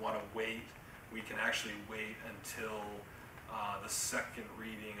 or do we want to wait? We can actually wait until the second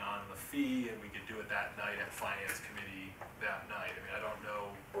reading on the fee, and we could do it that night at Finance Committee that night. I mean, I don't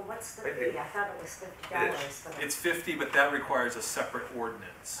know. Well, what's the fee? I thought it was $50. It's 50, but that requires a separate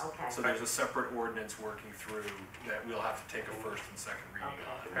ordinance. Okay. So there's a separate ordinance working through that we'll have to take a first and second reading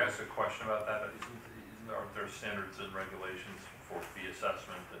on. Can I ask a question about that? Aren't there standards and regulations for fee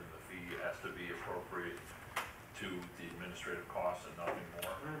assessment, and the fee has to be appropriate to the administrative costs and nothing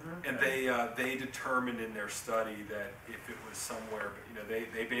more? And they determined in their study that if it was somewhere,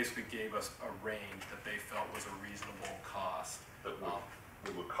 they basically gave us a range that they felt was a reasonable cost. That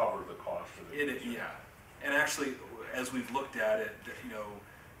would cover the cost of it? Yeah. And actually, as we've looked at it,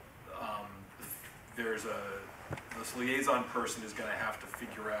 this liaison person is gonna have to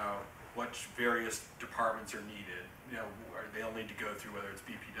figure out which various departments are needed. They'll need to go through whether it's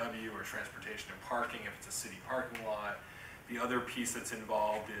BPW or transportation and parking, if it's a city parking lot. The other piece that's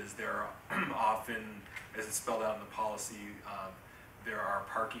involved is there are often, as it's spelled out in the policy, there are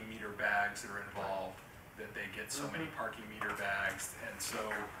parking meter bags that are involved, that they get so many parking meter bags. And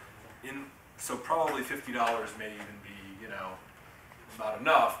so probably $50 may even be, not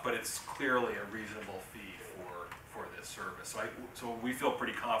enough, but it's clearly a reasonable fee for this service. So we feel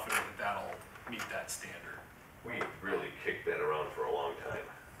pretty confident that that'll meet that standard. We really kicked that around for a long time.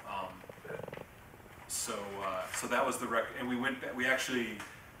 So that was the and we actually,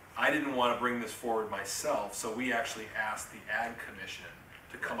 I didn't want to bring this forward myself, so we actually asked the Ag Commission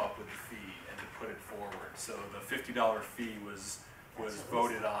to come up with the fee and to put it forward. So the $50 fee was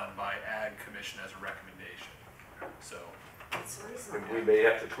voted on by Ag Commission as a recommendation. So. And we may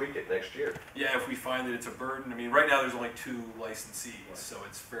have to tweak it next year. Yeah, if we find that it's a burden. I mean, right now there's only 2 licensees, so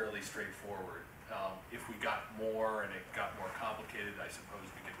it's fairly straightforward. If we got more and it got more complicated, I suppose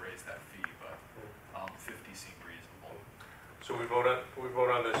we could raise that fee, but 50 seemed reasonable. So we vote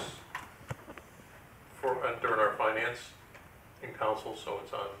on this during our finance in council, so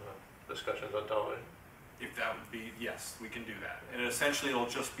it's on discussions on television? If that would be, yes, we can do that. And essentially it'll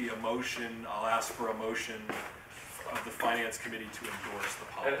just be a motion. I'll ask for a motion of the finance committee to endorse the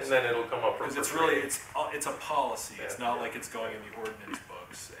policy. And then it'll come up for. Because it's really, it's a policy. It's not like it's going in the ordinance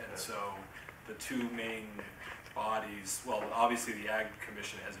books. And so the 2 main bodies, well, obviously the Ag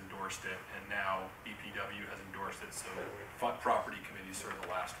Commission has endorsed it, and now BPW has endorsed it, so property committee's sort of the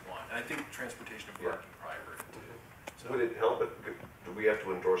last one. And I think transportation and parking probably heard it too. So, Would it help, do we have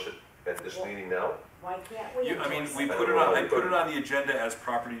to endorse it at this meeting now? Why can't we I mean, endorse we it? put it on, I put it on the agenda as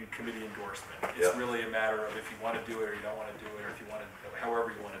property committee endorsement. It's Yeah. really a matter of if you want to do it or you don't want to do it, or if you want to,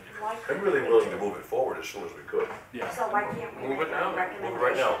 however you want to do Why it. can't I'm really we willing do to it? move it forward as soon as we could. Yeah, So why can't we Move make it a now. recommendation? Move it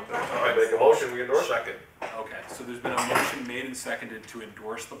right now. All right. Make a motion, we endorse? Second. okay, so there's been a motion made and seconded to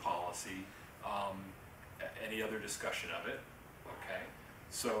endorse the policy. Any other discussion of it? Okay,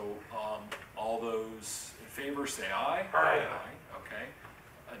 so, all those in favor say aye. Aye. Okay,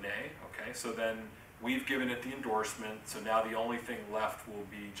 a nay, okay, so then we've given it the endorsement, so now the only thing left will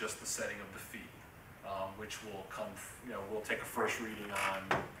be just the setting of the fee, which will come, we'll take a first reading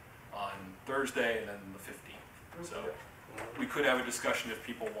on Thursday and then the 15th. So we could have a discussion if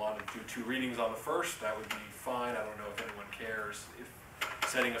people wanted to do 2 readings on the first, that would be fine. I don't know if anyone cares if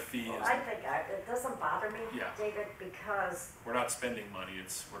setting a fee Well, is, I think, it doesn't bother me, Yeah. David, because we're not spending money,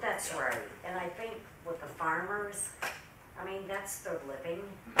 we're. that's yeah. right. And I think with the farmers, I mean, that's their living.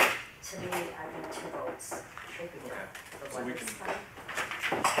 To me, I think 2 votes should be good. Okay. The So we weather's can-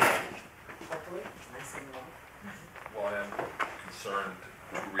 fine. Hopefully, nice and warm. Well, I am concerned,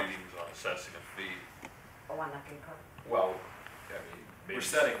 2 readings on assessing a fee. Oh, I'm not gonna cook. Well, I mean, maybe. We're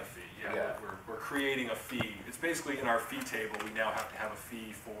setting a fee, yeah, Yeah. we're creating a fee. It's basically in our fee table, we now have to have a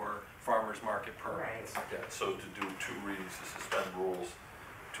fee for farmer's market permits. Right. Yeah, so to do 2 readings to suspend rules,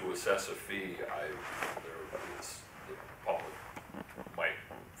 to assess a fee, the public might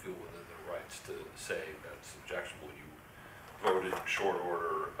feel within their rights to say that's objectionable. You voted in short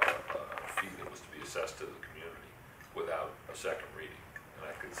order a fee that was to be assessed to the community without a second reading, and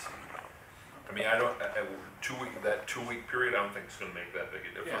I could see. I mean, I don't, 2-week period, I don't think it's gonna make that big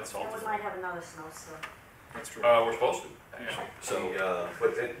a difference. And we might have another snowstorm. That's true. We're supposed to, actually, so.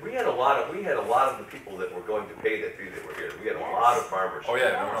 But we had a lot of the people that were going to pay that fee that were here. We had a lot of farmers. Oh,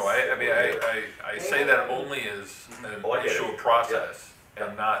 yeah, no, I mean, I say that only as an Oh, I get it. issue of process,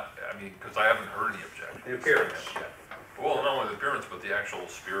 and not, I mean, because I haven't heard any objections. The appearance. Yeah. Well, not only the appearance, but the actual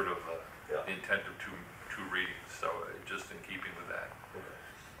spirit of Yeah. the intent of two readings, so just in keeping with that.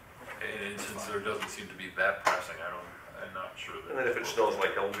 And since there doesn't seem to be that pressing, I'm not sure that. And then if it snows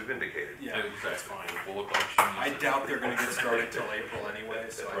like hell, we've indicated. Yeah, Exactly. that's fine. It will look like genius. I doubt they're gonna get started till April anyway,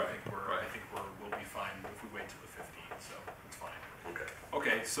 so I Right, think right. we'll be fine if we wait till the 15th, so it's fine. Okay.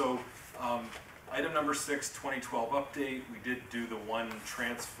 Okay, so, item number 6, 2012 update, we did do the one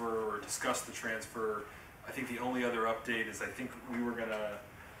transfer, or discuss the transfer. I think the only other update is I think we were gonna,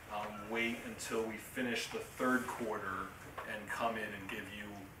 wait until we finish the 3rd quarter and come in and give you,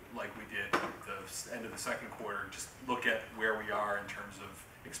 like we did at the end of the 2nd quarter, just look at where we are in terms of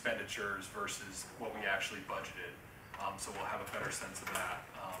expenditures versus what we actually budgeted. So we'll have a better sense of that.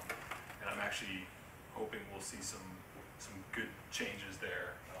 And I'm actually hoping we'll see some good changes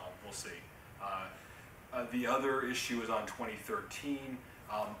there. We'll see. The other issue is on 2013.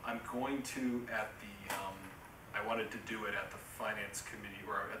 I'm going to, I wanted to do it at the Finance Committee,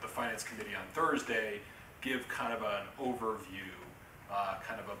 or at the Finance Committee on Thursday, give kind of an overview,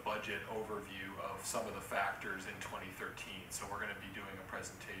 kind of a budget overview of some of the factors in 2013. So we're going to be doing a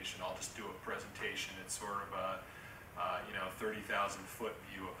presentation. I'll just do a presentation. It's sort of a 30,000 foot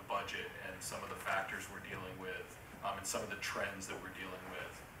view of the budget and some of the factors we're dealing with, and some of the trends that we're dealing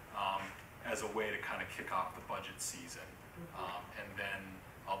with, as a way to kind of kick off the budget season. And then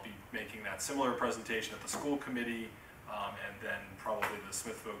I'll be making that similar presentation at the school committee, and then probably the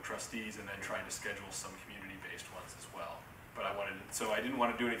Smithville trustees, and then trying to schedule some community-based ones as well. But so I didn't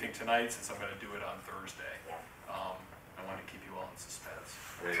want to do anything tonight since I'm going to do it on Thursday. I wanted to keep you all in suspense.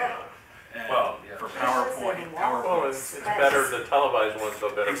 And Well, yeah. for PowerPoint, Well, it's better, the televised ones, though,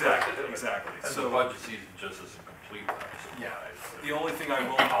 better. Exactly, exactly. And the So, budget season just isn't complete last. yeah, the only thing I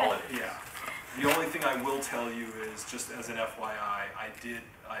will, Holidays. yeah, the only thing I will tell you is, just as an FYI,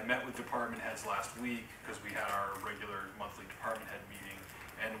 I met with department heads last week, because we had our regular monthly department head meeting,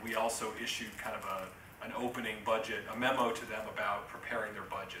 and we also issued kind of an opening budget, a memo to them about preparing their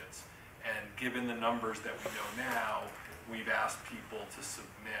budgets. And given the numbers that we know now, we've asked people to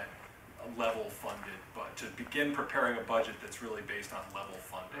submit a level funded, but to begin preparing a budget that's really based on level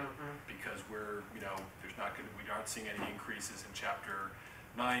funding. Because we aren't seeing any increases in chapter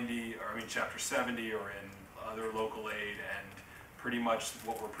 90, or chapter 70, or in other local aid, and pretty much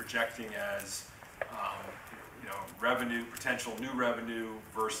what we're projecting as revenue, potential new revenue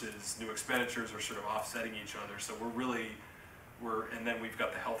versus new expenditures are sort of offsetting each other. So and then we've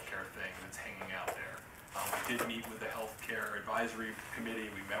got the healthcare thing that's hanging out there. We did meet with the healthcare advisory committee.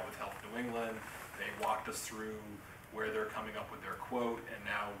 We met with Health New England. They walked us through where they're coming up with their quote, and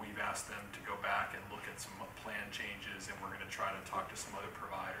now we've asked them to go back and look at some plan changes, and we're gonna try to talk to some other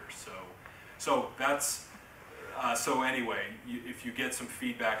providers. So that's, so anyway, if you get some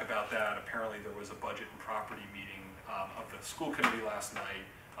feedback about that, apparently there was a budget and property meeting of the school committee last night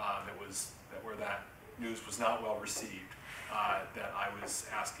where that news was not well received, that I was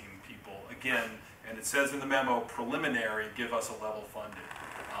asking people, again, and it says in the memo, preliminary, give us a level funded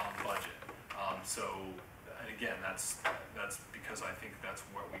budget. And again, that's because I think that's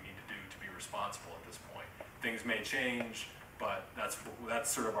what we need to do to be responsible at this point. Things may change, but that's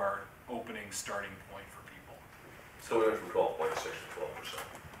sort of our opening starting point for people. So we went from 12.6 to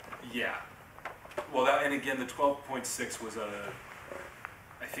 12%. Yeah. Well, and again, the 12.6 was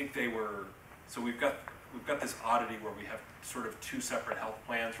I think they were, so we've got this oddity where we have sort of two separate health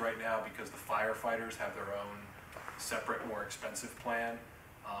plans right now because the firefighters have their own separate, more expensive plan,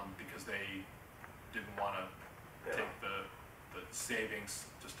 because they didn't want to take the savings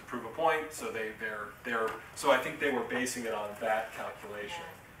just to prove a point, so so I think they were basing it on that calculation,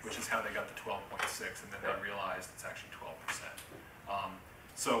 which is how they got the 12.6, and then they realized it's actually 12%.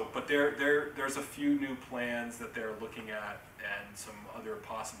 But there's a few new plans that they're looking at, and some other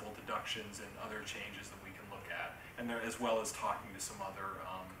possible deductions and other changes that we can look at, and as well as talking to some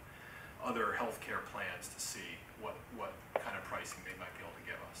other healthcare plans to see what kind of pricing they might be able to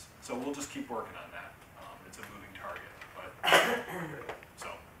give us. So we'll just keep working on that. It's a moving target,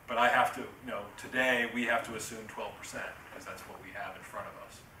 but I have to, today we have to assume 12% because that's what we have in front of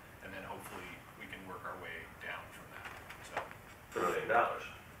us, and then hopefully we can work our way down from that. So $1 million.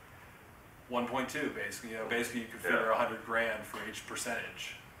 1.2 basically, basically you could figure $100,000 for each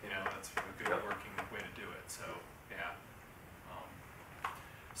percentage. That's a good working way to do it. So yeah.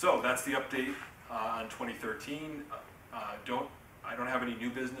 So that's the update on 2013. I don't have any new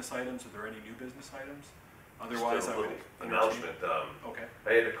business items. Are there any new business items? Otherwise, Just I a would little announcement. Okay.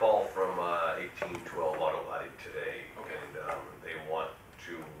 I had a call from 1812 Auto Body today, Okay. and they want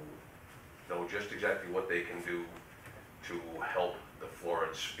to know just exactly what they can do to help the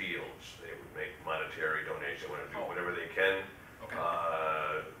Florence Fields. They would make monetary donations. They want to do whatever they can,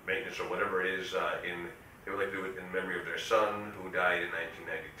 Okay. maintenance or whatever it is. They would like to do it in memory of their son who died in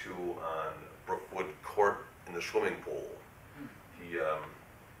 1992 on Brookwood Court in the swimming pool. He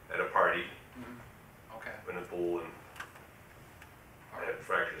at a party. Okay. In the pool and had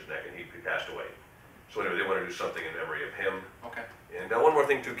fractured his neck and he passed away. So anyway, they want to do something in memory of him. Okay. And one more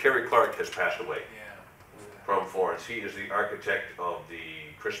thing too, Kerry Clark has passed away Yeah. from Florence. He is the architect of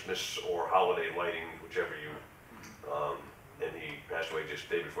the Christmas or holiday lighting, whichever you, and he passed away just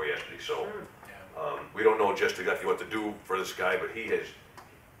the day before yesterday. So we don't know just exactly what to do for this guy, but he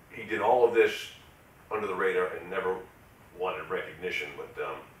did all of this under the radar and never wanted recognition, but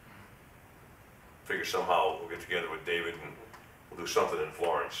figure somehow we'll get together with David and we'll do something in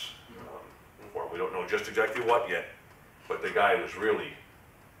Florence. We don't know just exactly what yet, but the guy was really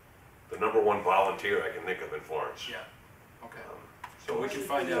the #1 volunteer I can think of in Florence. Yeah. Okay. So we can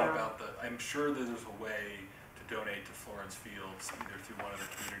find out about I'm sure that there's a way to donate to Florence Fields, either through one of the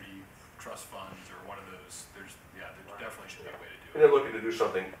community trust funds or one of those. There definitely should be a way to do And it. they're looking to do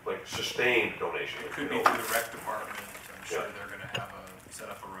something like sustained donation. It could be through the rec department. I'm sure they're going to set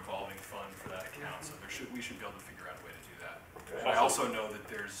up a revolving fund for that account. So we should be able to figure out a way to do that. Okay. I also know that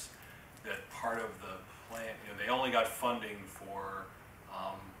that part of the plan, they only got funding for,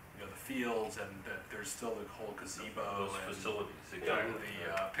 the fields, and that there's still the whole gazebo Those and facilities, the exactly.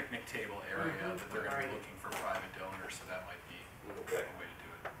 picnic table area that they're going to be looking for private donors. So that might be a way to do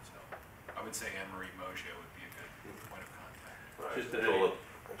it. So I would say Anne Marie Mojo would be a good point of contact. Right. Just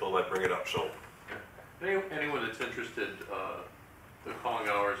I told them I'd bring it up, so. Anyone that's interested, the calling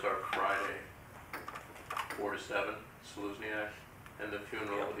hours are Friday, 4 to 7, Saluzniak, and the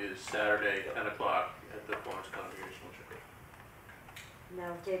funeral is Saturday, 10 o'clock at the Florence Congregational Church.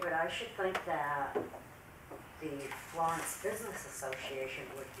 Now, David, I should think that the Florence Business Association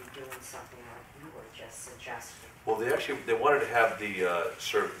would be doing something like you were just suggesting. Well, they wanted to have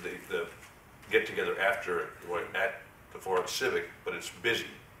the get together after at the Florence Civic, but it's busy.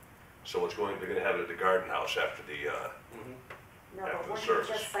 So they're going to have it at the Garden House after the. No, after but the weren't you service.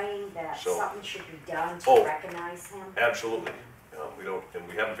 just saying that So- something should be done Oh. to recognize him? Absolutely.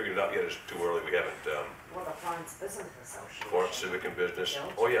 We haven't figured it out yet. It's too early. We haven't. Well, the Florence Business Association. Florence Civic and Business.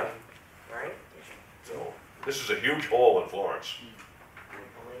 don't Oh yeah. they? Right? So this is a huge hole in Florence. I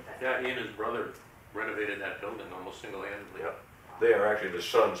believe it. Yeah, he and his brother renovated that building almost single-handedly. Yeah. They are actually the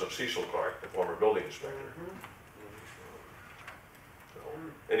sons of Cecil Clark, the former building inspector. Mhm. So,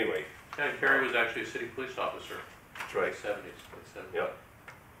 anyway, Yeah, and Kerry was actually a city police officer that's in the right. 70s. Yeah.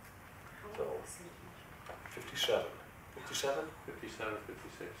 So, 57, 57? 57,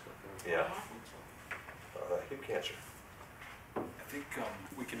 56, something. Yeah. Hip cancer. I think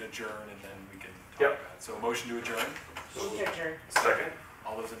we can adjourn and then we can talk Yep. about it. So a motion to adjourn? Move to adjourn. Second?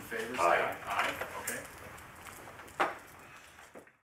 All those in favor, say Aye. aye. Aye, okay.